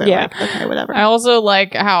along, they're like, okay, whatever. I also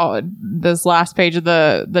like how this last page of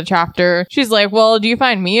the chapter, she's like, well, do you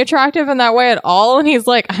find me attractive in that way at all? And he's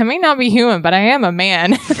like, I may not be human, but I am a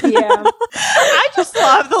man. Yeah. I just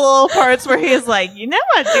love the little parts where he's like, you know,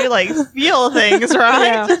 I do like feel things, right?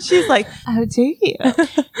 Yeah. And she's like, oh, do you?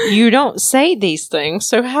 You don't say these things,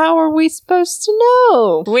 so how are we supposed to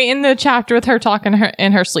know? We end the chapter with her talking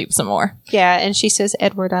in her sleep some more. Yeah, and she says,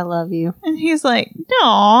 Edward, I love you. And he's like,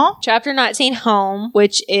 no. Chapter 19, Home,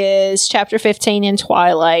 which is chapter 15 in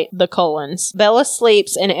Twilight, The Cullens. Bella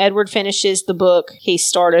sleeps and Edward finishes the book he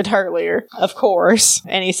started earlier, of course.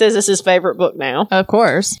 And he says it's his favorite book now. Of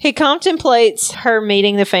course. He contemplates her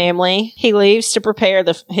meeting the family. He leaves to prepare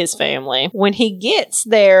his family. When he gets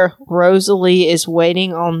there, Rosalie is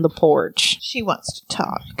waiting on the porch. She wants to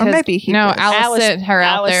talk. Or maybe he No, does. Alice sent her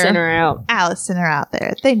out Alice there. sent her out. Alice sent her out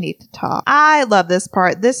there. They need to talk. I love this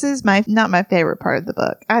part. This is not my favorite part of the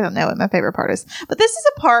book. I don't know what my favorite part is. But this is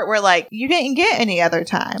a part where, like, you didn't get any other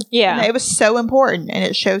time. Yeah. You know, it was so important, and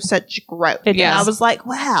it shows such growth. It And I does. was like,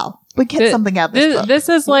 wow. We get something out of this book. This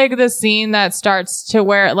is like the scene that starts to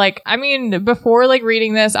where, like, I mean, before like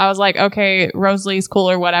reading this, I was like, okay, Rosalie's cool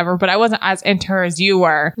or whatever, but I wasn't as into her as you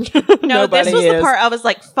were. No, this was the part I was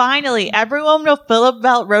like, finally, everyone will feel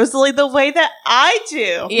about Rosalie the way that I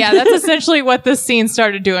do. Yeah, that's essentially what this scene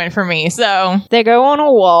started doing for me. So They go on a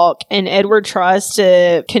walk, and Edward tries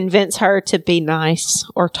to convince her to be nice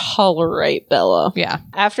or tolerate Bella. yeah,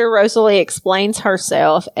 After Rosalie explains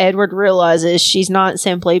herself, Edward realizes she's not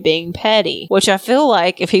simply being petty, which I feel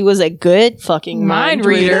like if he was a good fucking mind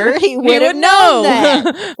reader, he would have known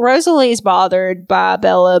that. Rosalie's bothered by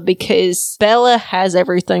Bella because Bella has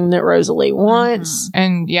everything that Rosalie wants.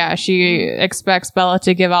 and yeah, she expects Bella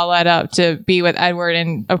to give all that up to be with Edward,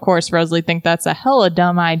 and of course, Rosalie thinks that's a hella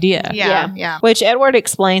dumb idea. Yeah. Which Edward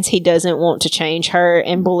explains he doesn't want to change her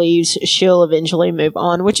and believes she'll eventually move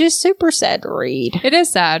on, which is super sad to read. It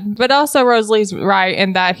is sad, but also Rosalie's right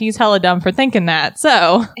in that he's hella dumb for thinking that.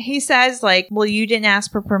 So He says, like, well, you didn't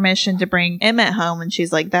ask for permission to bring Emmett home. And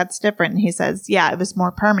she's like, that's different. And he says, yeah, it was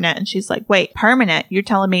more permanent. And she's like, wait, permanent? You're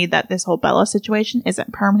telling me that this whole Bella situation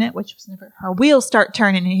isn't permanent? Which was never, her wheels start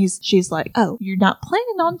turning. And she's like, oh, you're not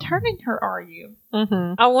planning on turning her, are you?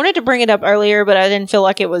 Mm-hmm. I wanted to bring it up earlier, but I didn't feel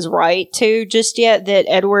like it was right to just yet that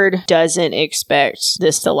Edward doesn't expect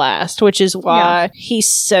this to last, which is why he's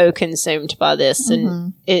so consumed by this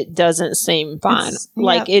and it doesn't seem fine.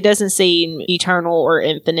 It doesn't seem eternal or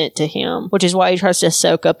infinite to him, which is why he tries to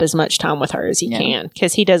soak up as much time with her as he can,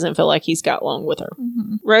 because he doesn't feel like he's got long with her.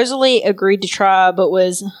 Rosalie agreed to try, but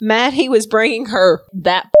was mad he was bringing her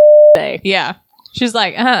that day. yeah. She's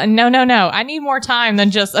like, no. I need more time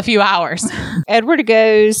than just a few hours. Edward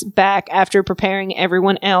goes back after preparing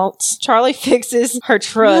everyone else. Charlie fixes her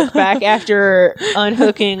truck back after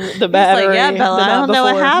unhooking the battery. Like, yeah, Bella, the I night don't know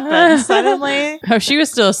what before. happened. Suddenly. Oh, she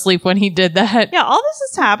was still asleep when he did that. Yeah, all this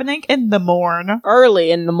is happening in the morn.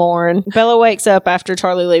 Early in the morning. Bella wakes up after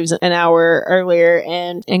Charlie leaves an hour earlier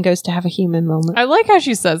and goes to have a human moment. I like how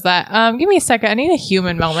she says that. Give me a second. I need a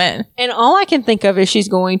human moment. And all I can think of is she's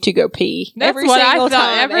going to go pee. That's every what I single thought.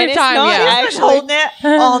 time. Every And it's time, not yeah. She's been holding it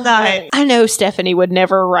all night. I know Stephanie would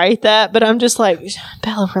never write that, but I'm just like,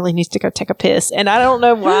 Bella really needs to go take a piss. And I don't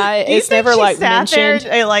know why. Do you It's think never she like sat mentioned.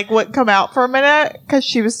 there and like wouldn't come out for a minute because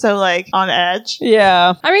she was so like on edge?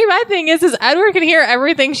 Yeah. I mean, my thing is Edward can hear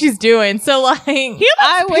everything she's doing. So, like,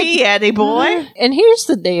 I would pee, Eddie boy. And here's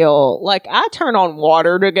the deal. Like, I turn on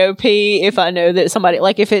water to go pee if I know that somebody,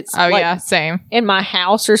 like, if it's oh, like, yeah, same. in my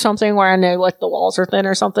house or something where I know, like, the walls are thin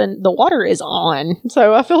or something, the water is on.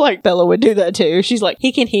 So I feel like Bella would do that too. She's like,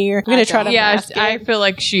 he can hear. I'm going to try to Yeah, mask I it. feel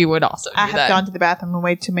like she would also do I have that. gone to the bathroom in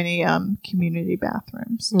way too many community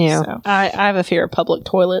bathrooms. Yeah. So. I have a fear of public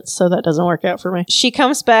toilets, so that doesn't work out for me. She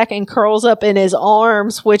comes back and curls up in his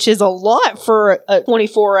arms, which is a lot for a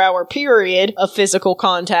 24-hour period of physical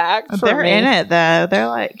contact. For They're me. in it though. They're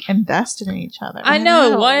like invested in each other. I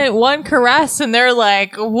know. One caress and they're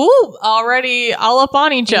like, whoop, already all up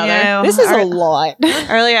on each other. You know, This is a lot.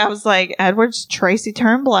 earlier I was like, Edward's Tracy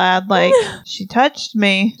Turnblad. Like, she touched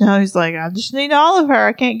me. No, he's like, I just need all of her.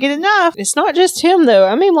 I can't get enough. It's not just him though.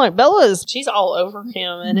 I mean, like she's all over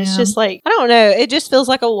him, and it's Yeah. just like I don't know. It just feels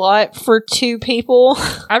like a lot for two people.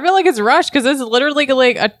 I feel like it's rushed because it's literally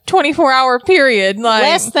like a 24-hour period. Like,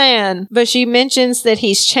 Less than, but she mentions that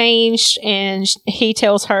he's changed, and he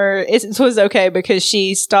tells her it was okay because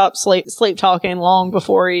she stopped sleep talking long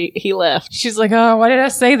before he left. she's like, oh, what did I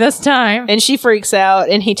say this time? And she freaks out,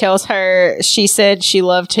 and he tells her she said she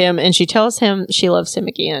loved him, and she tells him she loves him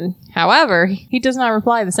again. However, he does not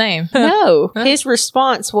reply the same. No, his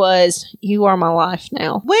response was, "You are my life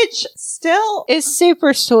now." Which still It's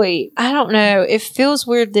super sweet. I don't know. It feels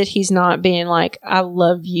weird that he's not being like, "I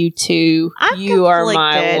love you too. I'm You are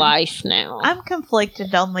my conflicted. life now." I'm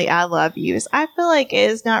conflicted on the I love yous. I feel like it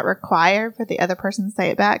is not required for the other person to say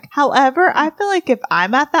it back. However, I feel like if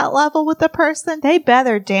I'm at that level with the person, they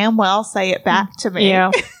better damn well say it back to me.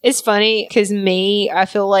 Yeah. It's funny because I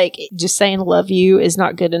feel like just saying love you is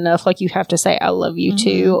not good enough. Like you have to say I love you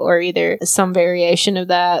too, or either some variation of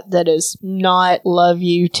that is not love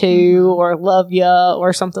you too or love ya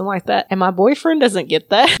or something like that. And my boyfriend doesn't get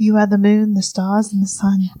that. You are the moon, the stars, and the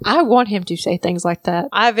sun. I want him to say things like that.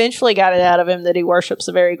 I eventually got it out of him that he worships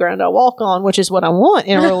the very ground I walk on, which is what I want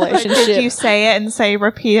in a relationship. Did you say it and say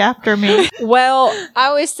repeat after me? Well,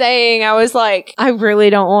 I was like, I really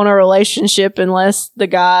don't want a relationship unless the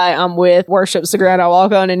guy I'm with worships the ground I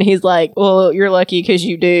walk on. And he's like, well, you're lucky because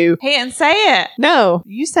you do. He didn't say it. No,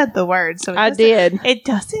 You said the word, so I did. It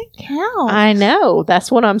doesn't count. I know.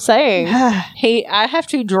 That's what I'm saying. I have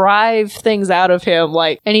to drive things out of him.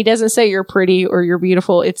 Like, and he doesn't say you're pretty or you're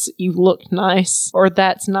beautiful. It's you look nice or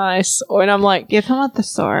that's nice. And I'm like, Give him a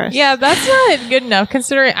thesaurus. Yeah, that's not good enough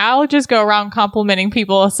considering I'll just go around complimenting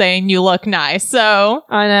people saying you look nice. So,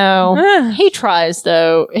 I know. He tries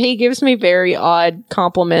though. He gives me very odd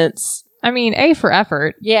compliments. I mean, A for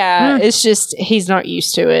effort. Yeah, it's just he's not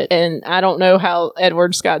used to it. And I don't know how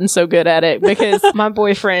Edward's gotten so good at it because my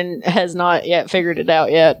boyfriend has not yet figured it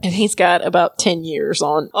out yet. And he's got about 10 years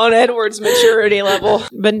on Edward's maturity level.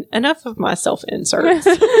 But enough of my self-inserts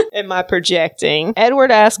and my projecting.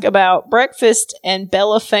 Edward asked about breakfast and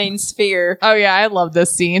Bella feigns fear. Oh yeah, I love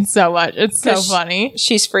this scene so much. It's so 'Cause funny.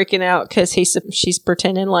 She's freaking out because she's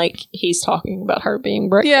pretending like he's talking about her being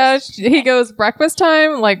breakfast. Yeah, he goes breakfast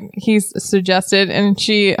time, like he's suggested, and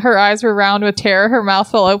her eyes were round with terror, her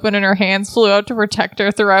mouth fell open, and her hands flew out to protect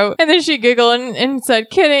her throat. And then she giggled and said,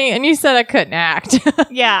 "Kidding, and you said I couldn't act."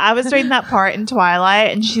 Yeah, I was reading that part in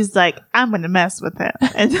Twilight, and she's like, I'm going to mess with him.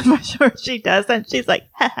 And for sure she doesn't. She's like,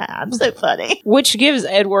 haha, I'm so funny. Which gives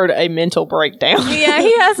Edward a mental breakdown. Yeah,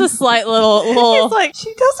 he has a slight little He's like,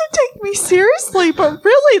 she doesn't take me seriously, but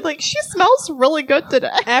really, like, she smells really good today.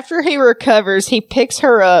 After he recovers, he picks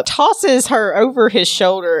her up, tosses her over his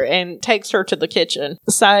shoulder, and takes her to the kitchen.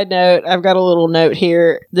 Side note, I've got a little note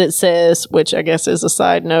here that says, which I guess is a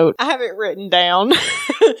side note, I have it written down.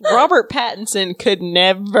 Robert Pattinson could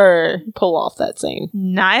never pull off that scene.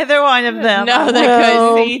 Neither one of them. No, they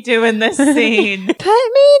couldn't see doing this scene. Put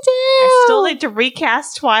me down. I still need to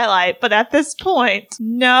recast Twilight, but at this point,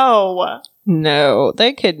 no. No,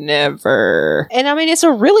 they could never. And I mean, it's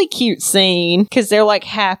a really cute scene because they're like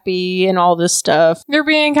happy and all this stuff. They're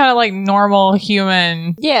being kind of like normal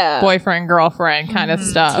human Yeah. boyfriend, girlfriend kind of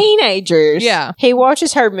stuff. Teenagers. Yeah. He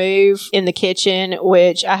watches her move in the kitchen,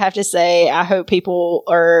 which I have to say, I hope people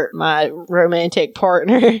or my romantic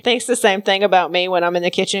partner thinks the same thing about me when I'm in the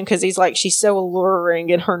kitchen because he's like, she's so alluring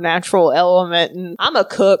in her natural element. And I'm a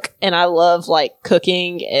cook and I love like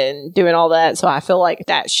cooking and doing all that. So I feel like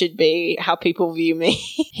that should be how people view me.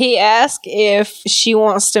 He asked if she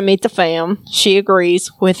wants to meet the fam. She agrees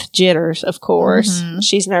with jitters, of course.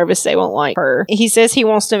 She's nervous they won't like her. He says he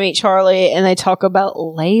wants to meet Charlie and they talk about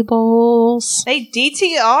labels. They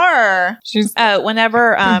DTR. She's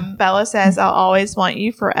Whenever Bella says, I'll always want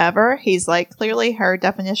you forever, he's like, clearly her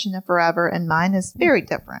definition of forever and mine is very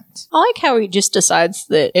different. I like how he just decides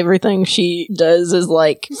that everything she does is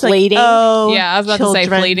like He's like, fleeting. oh, yeah, I was about to say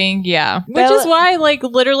children. fleeting. Yeah. Which Bella- is why, like,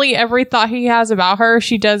 literally every thought he has about her,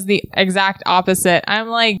 she does the exact opposite. I'm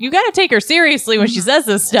like, you gotta take her seriously when she says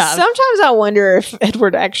this stuff. Sometimes I wonder if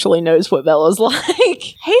Edward actually knows what Bella's like.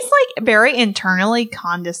 He's like very internally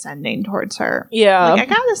condescending towards her. Yeah. Like, I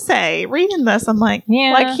gotta say, reading this, I'm like,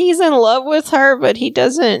 yeah. Like he's in love with her, but he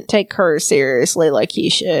doesn't take her seriously like he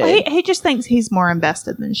should. he just thinks he's more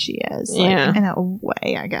invested than she is. Like, Yeah. in a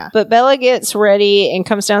way, I guess. But Bella gets ready and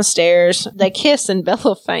comes downstairs. They kiss and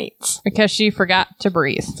Bella faints. because she forgot to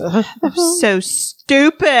breathe. So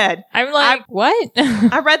stupid. I'm like, what?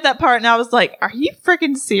 I read that part and I was like, are you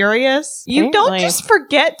freaking serious? You don't Apparently. just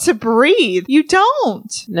forget to breathe. You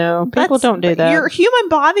don't. No, people That's- don't do that. Your human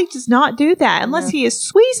body does not do that unless he is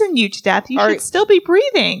squeezing you to death. You Or- should still be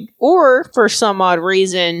breathing. Or for some odd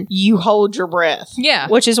reason, you hold your breath. Yeah.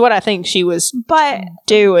 Which is what I think she was But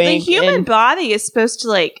doing. the human And- body is supposed to,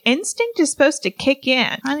 like, instinct is supposed to kick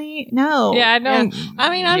in. Honey, no. Yeah, I don't. I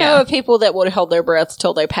mean, I Yeah. know of people that would hold their breath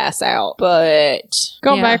till they pass out. out. But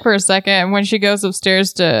Going Yeah. back for a second, when she goes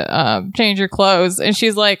upstairs to change her clothes, and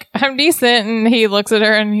she's like, I'm decent, and he looks at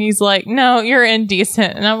her and he's like, no, you're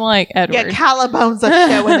indecent. And I'm like, Yeah, Edward. collarbones are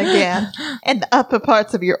showing again. And the upper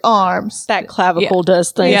parts of your arms. that clavicle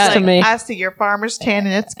does things Yeah. to me. I see your farmer's tan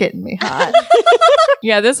and it's getting me hot.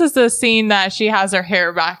 Yeah, this is the scene that she has her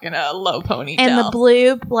hair back in a low ponytail. And the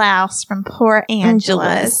blue blouse from poor Angela's.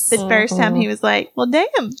 Angela's. The first time he was like, well,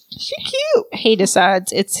 damn, she cute. He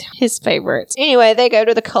decides it's his favorites. Anyway, they go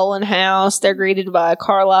to the Cullen house. They're greeted by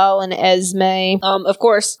Carlisle and Esme. Of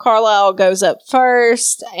course, Carlisle goes up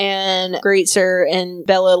first and greets her, and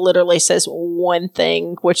Bella literally says one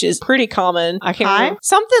thing, which is pretty common. I can't Hi? remember.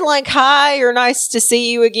 Something like hi or nice to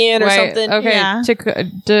see you again or Wait, something. Okay, Yeah.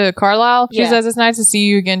 to Carlisle, she Yeah. says, it's nice to see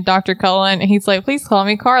you again, Dr. Cullen. And he's like, please call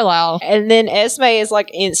me Carlisle. And then Esme is like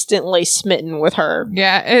instantly smitten with her.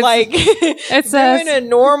 Yeah, it's Like it says doing a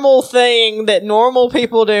normal thing that normal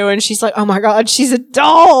people do, and she's like, oh my god, she's a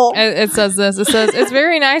doll. it says this. It says, it's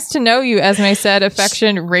very nice to know you, Esme said,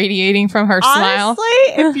 affection radiating from her smile.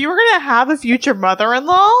 Honestly, if you were going to have a future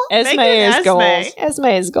mother-in-law, Esme make it is gold. Esme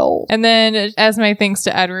is gold. And then Esme thinks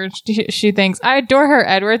to Edward, she thinks, I adore her,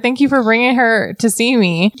 Edward. Thank you for bringing her to see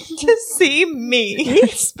me. To see me.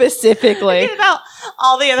 Specifically. Thinking about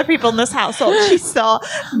all the other people in this household. She saw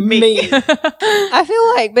me. I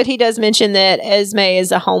feel like, but he does mention that Esme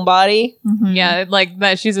is a homebody. Yeah, like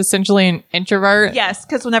that she's essentially an introvert. Yes,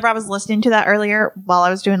 because whenever I was listening to that earlier while I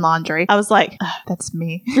was doing laundry, I was like, that's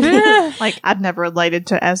me. Like, I've never related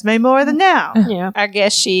to Esme more than now. Yeah. I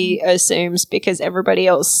guess she assumes because everybody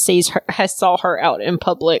else saw her out in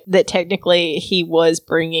public that technically he was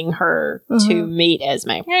bringing her to meet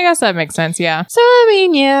Esme. I guess that makes sense, yeah. So, I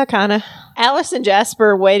mean, yeah, kind of. Alice and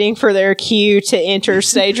Jasper waiting for their cue to enter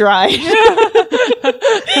stage right.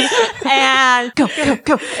 And go.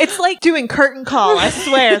 It's like doing curtain call, I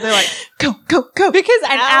swear. They're like, go. Because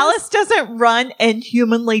And Alice doesn't run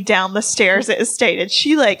inhumanly down the stairs as stated.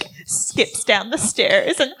 She like skips down the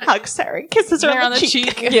stairs and hugs her and kisses her There on the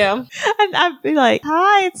cheek. Yeah. And I'd be like,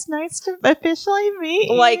 hi, it's nice to officially meet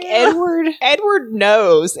you. Like Edward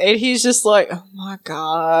knows, and he's just like, oh my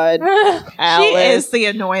god, She Alice. is the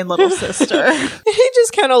annoying little sister. He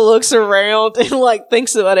just kind of looks around and like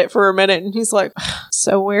thinks about it for a minute, and he's like,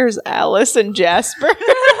 so where's Alice and Jasper?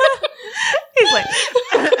 He's like,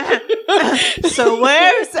 so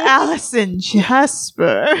where's Alice and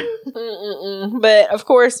Jasper? But of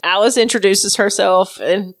course, Alice introduces herself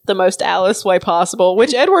in the most Alice way possible,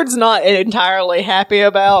 which Edward's not entirely happy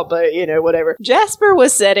about, but you know, whatever. Jasper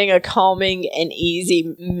was setting a calming and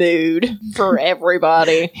easy mood for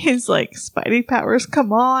everybody. He's like, Spidey powers,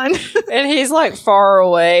 come on. And he's like far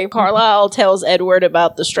away. Carlisle tells Edward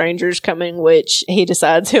about the strangers coming, which he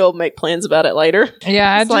decides he'll make plans about it later.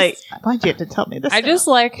 Yeah, It's like, why'd you have to tell me this? I now? just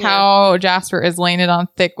like how Jasper is laying it on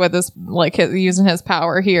thick with his, like, using his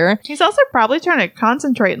power here. He's also probably trying to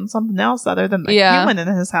concentrate on something else other than the Yeah. human in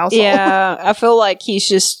his household. Yeah, I feel like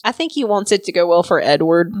I think he wants it to go well for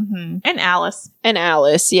Edward And Alice. and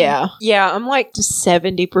Alice. Yeah. Yeah, I'm like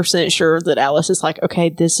 70% sure that Alice is like, okay,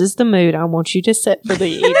 this is the mood I want you to set for the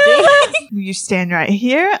evening. You stand right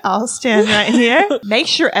here. I'll stand right here. Make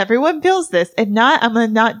sure everyone feels this. If not, I'm going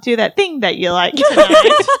to not do that thing that you like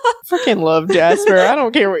tonight. Freaking love Jasper. I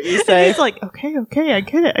don't care what you say. He's like, okay, I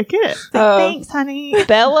get it. Like, thanks, honey.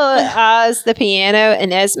 Bella eyes the piano,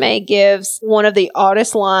 and Esme gives one of the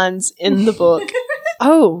oddest lines in the book.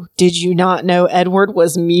 Oh, did you not know Edward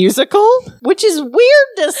was musical? Which is weird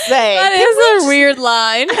to say. That is a weird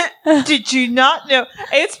line. Did you not know?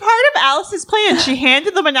 It's part of Alice's plan. She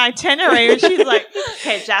handed them an itinerary and she's like,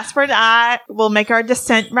 okay, Jasper and I will make our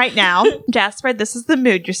descent right now. Jasper, this is the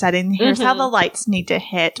mood you're setting. Here's how the lights need to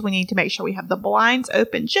hit. We need to make sure we have the blinds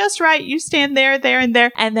open just right. You stand there, and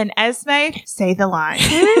there. And then Esme, say the line.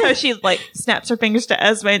 So she like snaps her fingers to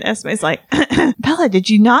Esme and Esme's like, Bella, did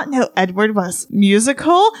you not know Edward was musical?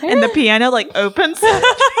 And the piano like opens.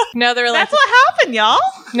 No, they were like, That's what happened, y'all.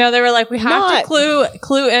 we have to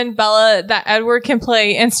clue in Bella that Edward can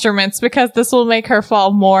play instruments because this will make her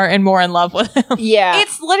fall more and more in love with him. Yeah.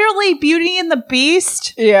 It's literally Beauty and the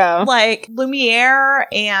Beast. Yeah. Like Lumiere,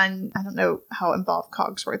 and I don't know how involved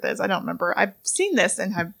Cogsworth is. I don't remember. I've seen this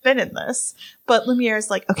and have been in this, But Lumiere's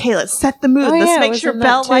like, okay, let's set the mood. Oh, let's yeah, I make was sure in that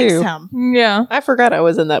Belle likes too. him. Yeah. I forgot I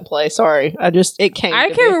was in that play. Sorry. It came I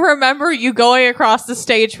to can me. remember you going across the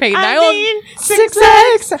stage, Peyton. I I mean, will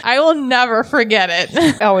 6X. I will never forget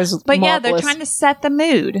it. I was But yeah, they're marvelous. trying to set the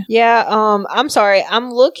mood. Yeah, I'm sorry.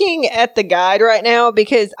 I'm looking at the guide right now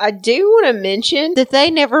because I do want to mention that they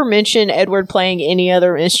never mention Edward playing any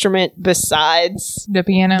other instrument besides The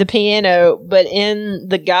piano. the piano, but in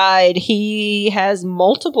the guide, he has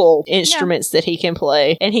multiple instruments that he can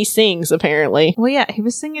play, and he sings, apparently. Well, yeah, he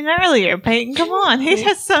was singing earlier. Peyton, come on. He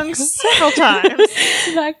has sung several times.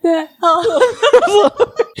 Like that.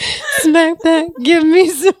 Smack that, give me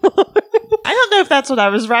some more. I don't know if that's what I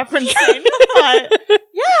was referencing, but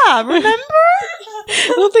yeah, remember?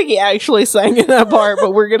 I don't think he actually sang in that part,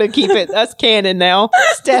 but we're going to keep it. That's canon now.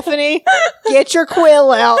 Stephanie, get your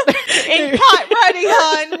quill out. Ink pot ready,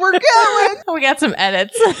 hon. We're going. We got some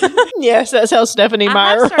edits. Yes, that's how Stephanie I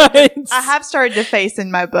Meyer have writes. I have started to face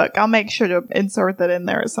in my book. I'll make sure to insert that in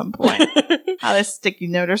there at some point. A sticky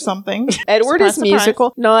note or something. Edward Surprise, is surprise.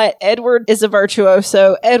 musical. Not Edward is a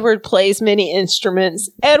virtuoso. Edward plays many instruments.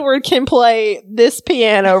 Edward can play this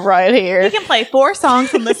piano right He here. can play 4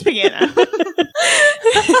 songs on this piano.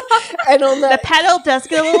 And on The that pedal does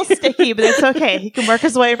get a little sticky, but it's okay. He can work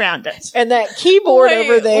his way around it. and that keyboard Wait,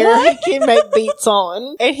 over there what? he can make beats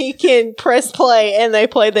on. And he can press play and they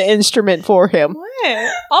play the instrument for him.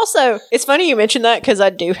 What? Also, it's funny you mentioned that because I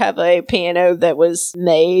do have a piano that was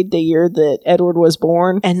made the year that Edward was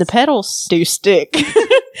born, and the pedals do stick.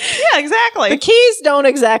 Yeah, exactly. The keys don't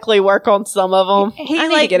exactly work on some of them. He I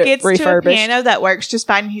need like to get it gets to a refurbished. piano that works just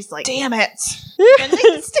fine. And he's like, "Damn it! I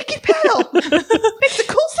need a sticky pedal. It's a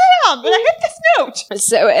cool sound, but I hit this note."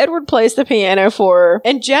 So Edward plays the piano for her,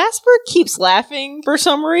 and Jasper keeps laughing for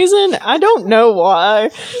some reason. I don't know why.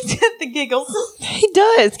 He did the giggles. He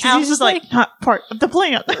does. 'Cause Alice he's is just like, "Not part of the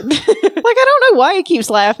plan." like, I don't know why he keeps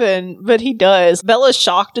laughing, but he does. Bella's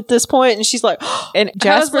shocked at this point, and she's like, and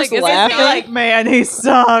Jasper's like, is this laughing. like, man, he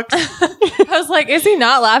sucks. I was like, is he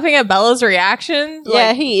not laughing at Bella's reaction? Yeah,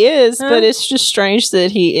 Like, he is, huh? but it's just strange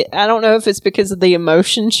that I don't know if it's because of the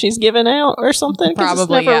emotion she's giving out or something. 'cause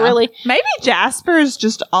Probably, it's never yeah. really. Maybe Jasper is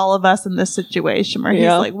just all of us in this situation where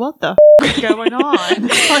Yeah. he's like, "What the is going on?"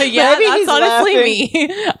 like, yeah, Maybe that's he's honestly laughing.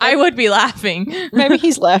 me. I would be laughing. Maybe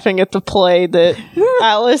he's laughing at the play that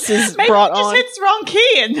Alice is Maybe brought he just on. hits the wrong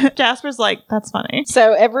key, and Jasper's like, "That's funny."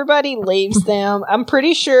 So everybody leaves them. I'm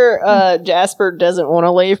pretty sure Jasper doesn't want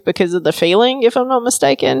to leave because of the feeling, if I'm not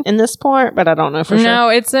mistaken, in this point, but I don't know for sure. No,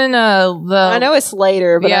 it's in the. I know it's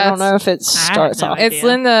later, but Yeah, I don't know if it starts no off. idea. It's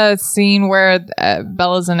in the scene where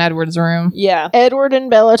Bella's in Edward's room. Yeah. Edward and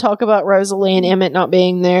Bella talk about Rosalie and Emmett not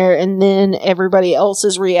being there, and then everybody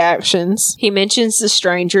else's reactions. He mentions the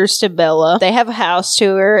strangers to Bella. They have a house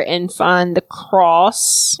tour and find the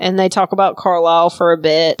cross, and they talk about Carlisle for a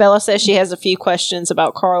bit. Bella says she has a few questions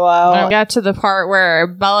about Carlisle. I got to the part where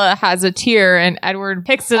Bella has a tear and Edward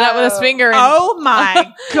picks it up with his finger and Oh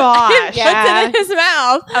my gosh. Yeah. puts it in his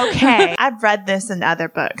mouth. Okay. I've read this in other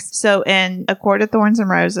books. So in A Court of Thorns and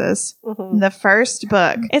Roses, Mhm. the first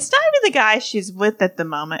book, it's not even the guy she's with at the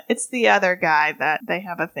moment. It's the other guy that they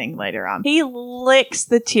have a thing later on. He licks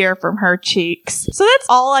the tear from her cheeks. So that's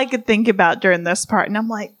all I could think about during this part. And I'm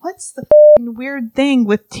like, what's the f***ing weird thing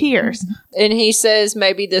with tears? And he says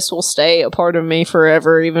maybe this will stay a part of me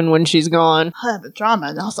forever, even when she's gone. The drama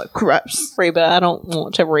and also gross. Reba, I don't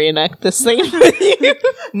want to reenact this scene with you.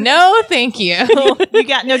 No, thank you. You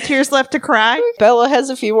got no tears left to cry? Bella has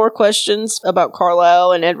a few more questions about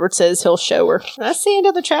Carlisle, and Edward says he'll show her. That's the end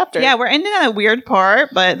of the chapter. Yeah, we're ending on a weird part,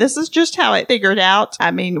 but this is just how it figured out.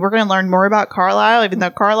 I mean, we're going to learn more about Carlisle, even though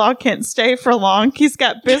Carlisle can't stay for long. He's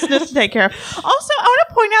got business to take care of. Also, I want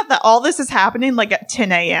to point out that all this is happening like at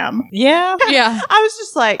 10 a.m. Yeah. Yeah. I was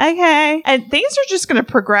just like, okay. And things are just going to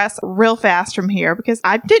progress real fast from here because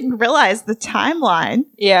I didn't realize the timeline.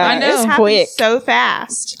 Yeah, I know. it's Happened quick. so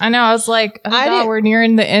fast. I know. I was like, oh I God, didn't- we're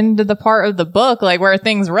nearing the end of the part of the book, like where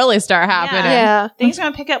things really start happening. Yeah. Things are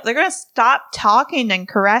going to pick up. They're going to stop talking and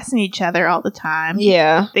caressing each other all the time.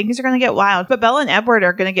 Yeah. Things are going to get wild. But Bella and Edward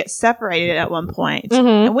are going to get separated at one point.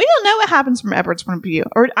 Mhm. And we don't know what happens from Edward's point of view.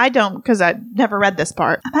 Or I don't because I never read this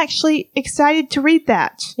part. I'm actually excited to read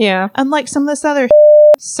that. Yeah. Unlike some of this other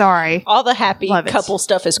sorry. All the happy Love it. couple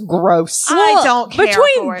stuff is gross. I don't care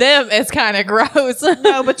Between for it. them, it's kind of gross.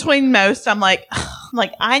 No, between most, I'm like,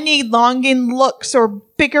 I need longing looks or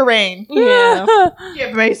bickering. Yeah.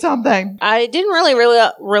 Give me something. I didn't really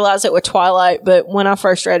realize it with Twilight, but when I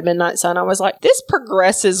first read Midnight Sun, I was like, this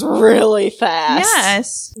progresses really fast.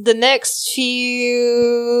 Yes. The next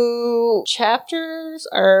few chapters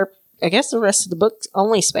are I guess the rest of the book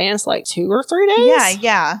only spans like 2 or 3 days.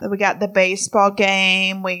 Yeah. We got the baseball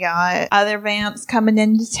game. We got other vamps coming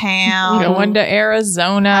into town. Going to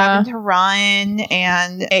Arizona. Having to run,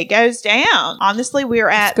 and it goes down. Honestly, we're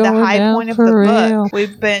at the going high down point of the for book. real.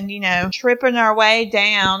 We've been, tripping our way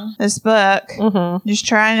down this book. Mm-hmm. Just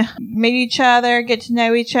trying to meet each other, get to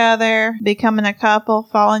know each other, becoming a couple,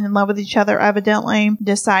 falling in love with each other, evidently,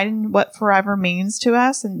 deciding what forever means to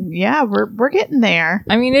us. And yeah, we're getting there.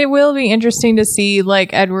 I mean, it will be interesting to see,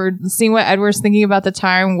 like, seeing what Edward's thinking about the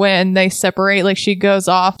time when they separate. Like, she goes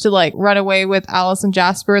off to, like, run away with Alice and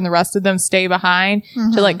Jasper, and the rest of them stay behind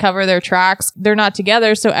to, like, cover their tracks. They're not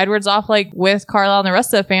together, so Edward's off, like, with Carlisle and the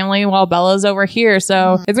rest of the family while Bella's over here.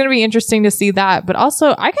 So it's going to be interesting to see that. But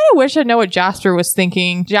also, I kind of wish I know what Jasper was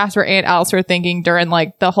thinking, Jasper and Alice were thinking during,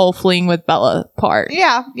 like, the whole fleeing with Bella part.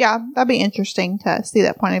 Yeah, that'd be interesting to see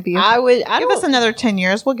that point of view. Give us another 10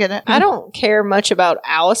 years, we'll get it. I don't care much about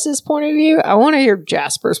Alice's point of view. I want to hear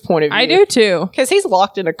Jasper's point of view. I do too. Because he's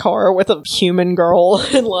locked in a car with a human girl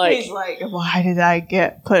and He's like, why did I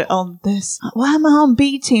get put on this? Why am I on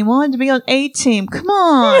B team? I wanted to be on A team. Come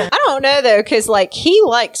on. I don't know though, because like he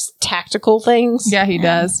likes tactical things. Yeah, he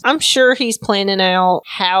does. I'm sure he's planning out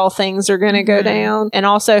how things are going to go down, and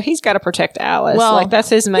also he's got to protect Alice. Well, like that's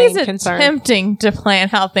his main He's concern. attempting to plan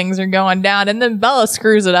how things are going down, and then Bella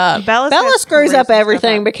screws it up. Bella's Bella got screws up careers and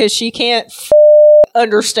everything stuff. because she can't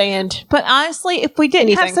understand. But honestly, if we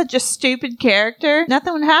didn't have Anything. such a stupid character,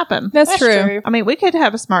 nothing would happen. That's true. I mean, we could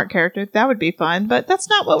have a smart character. That would be fun, but that's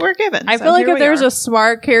not what we're given. I So feel like here if we there was are. a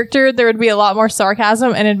smart character, there would be a lot more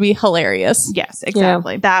sarcasm and it'd be hilarious. Yes,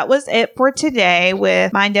 exactly. That was it for today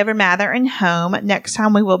with Mind Over Matter and Home. Next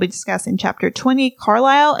time we will be discussing Chapter 20,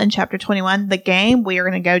 Carlisle, and Chapter 21, The Game. We are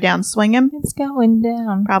going to go down swinging. It's going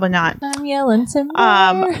down. Probably not. I'm yelling timber.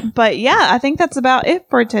 But yeah, I think that's about it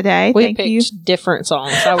for today. We Thank picked you. different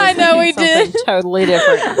songs. I know we something did. totally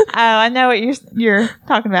different. Oh, I know what you're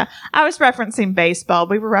talking about. I was referencing baseball.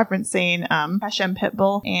 We were referencing Hashem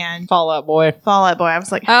Pitbull and Fall Out Boy. Fall Out Boy. I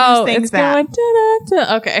was like, Oh, who sings it's that? going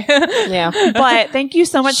da-da-da. Okay. Yeah. But thank you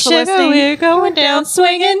so much for Sugar, listening. we're going down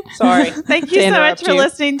swinging. Sorry. Thank you so much for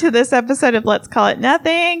listening to this episode of Let's Call It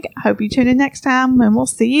Nothing. I hope you tune in next time, and we'll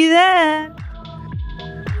see you then.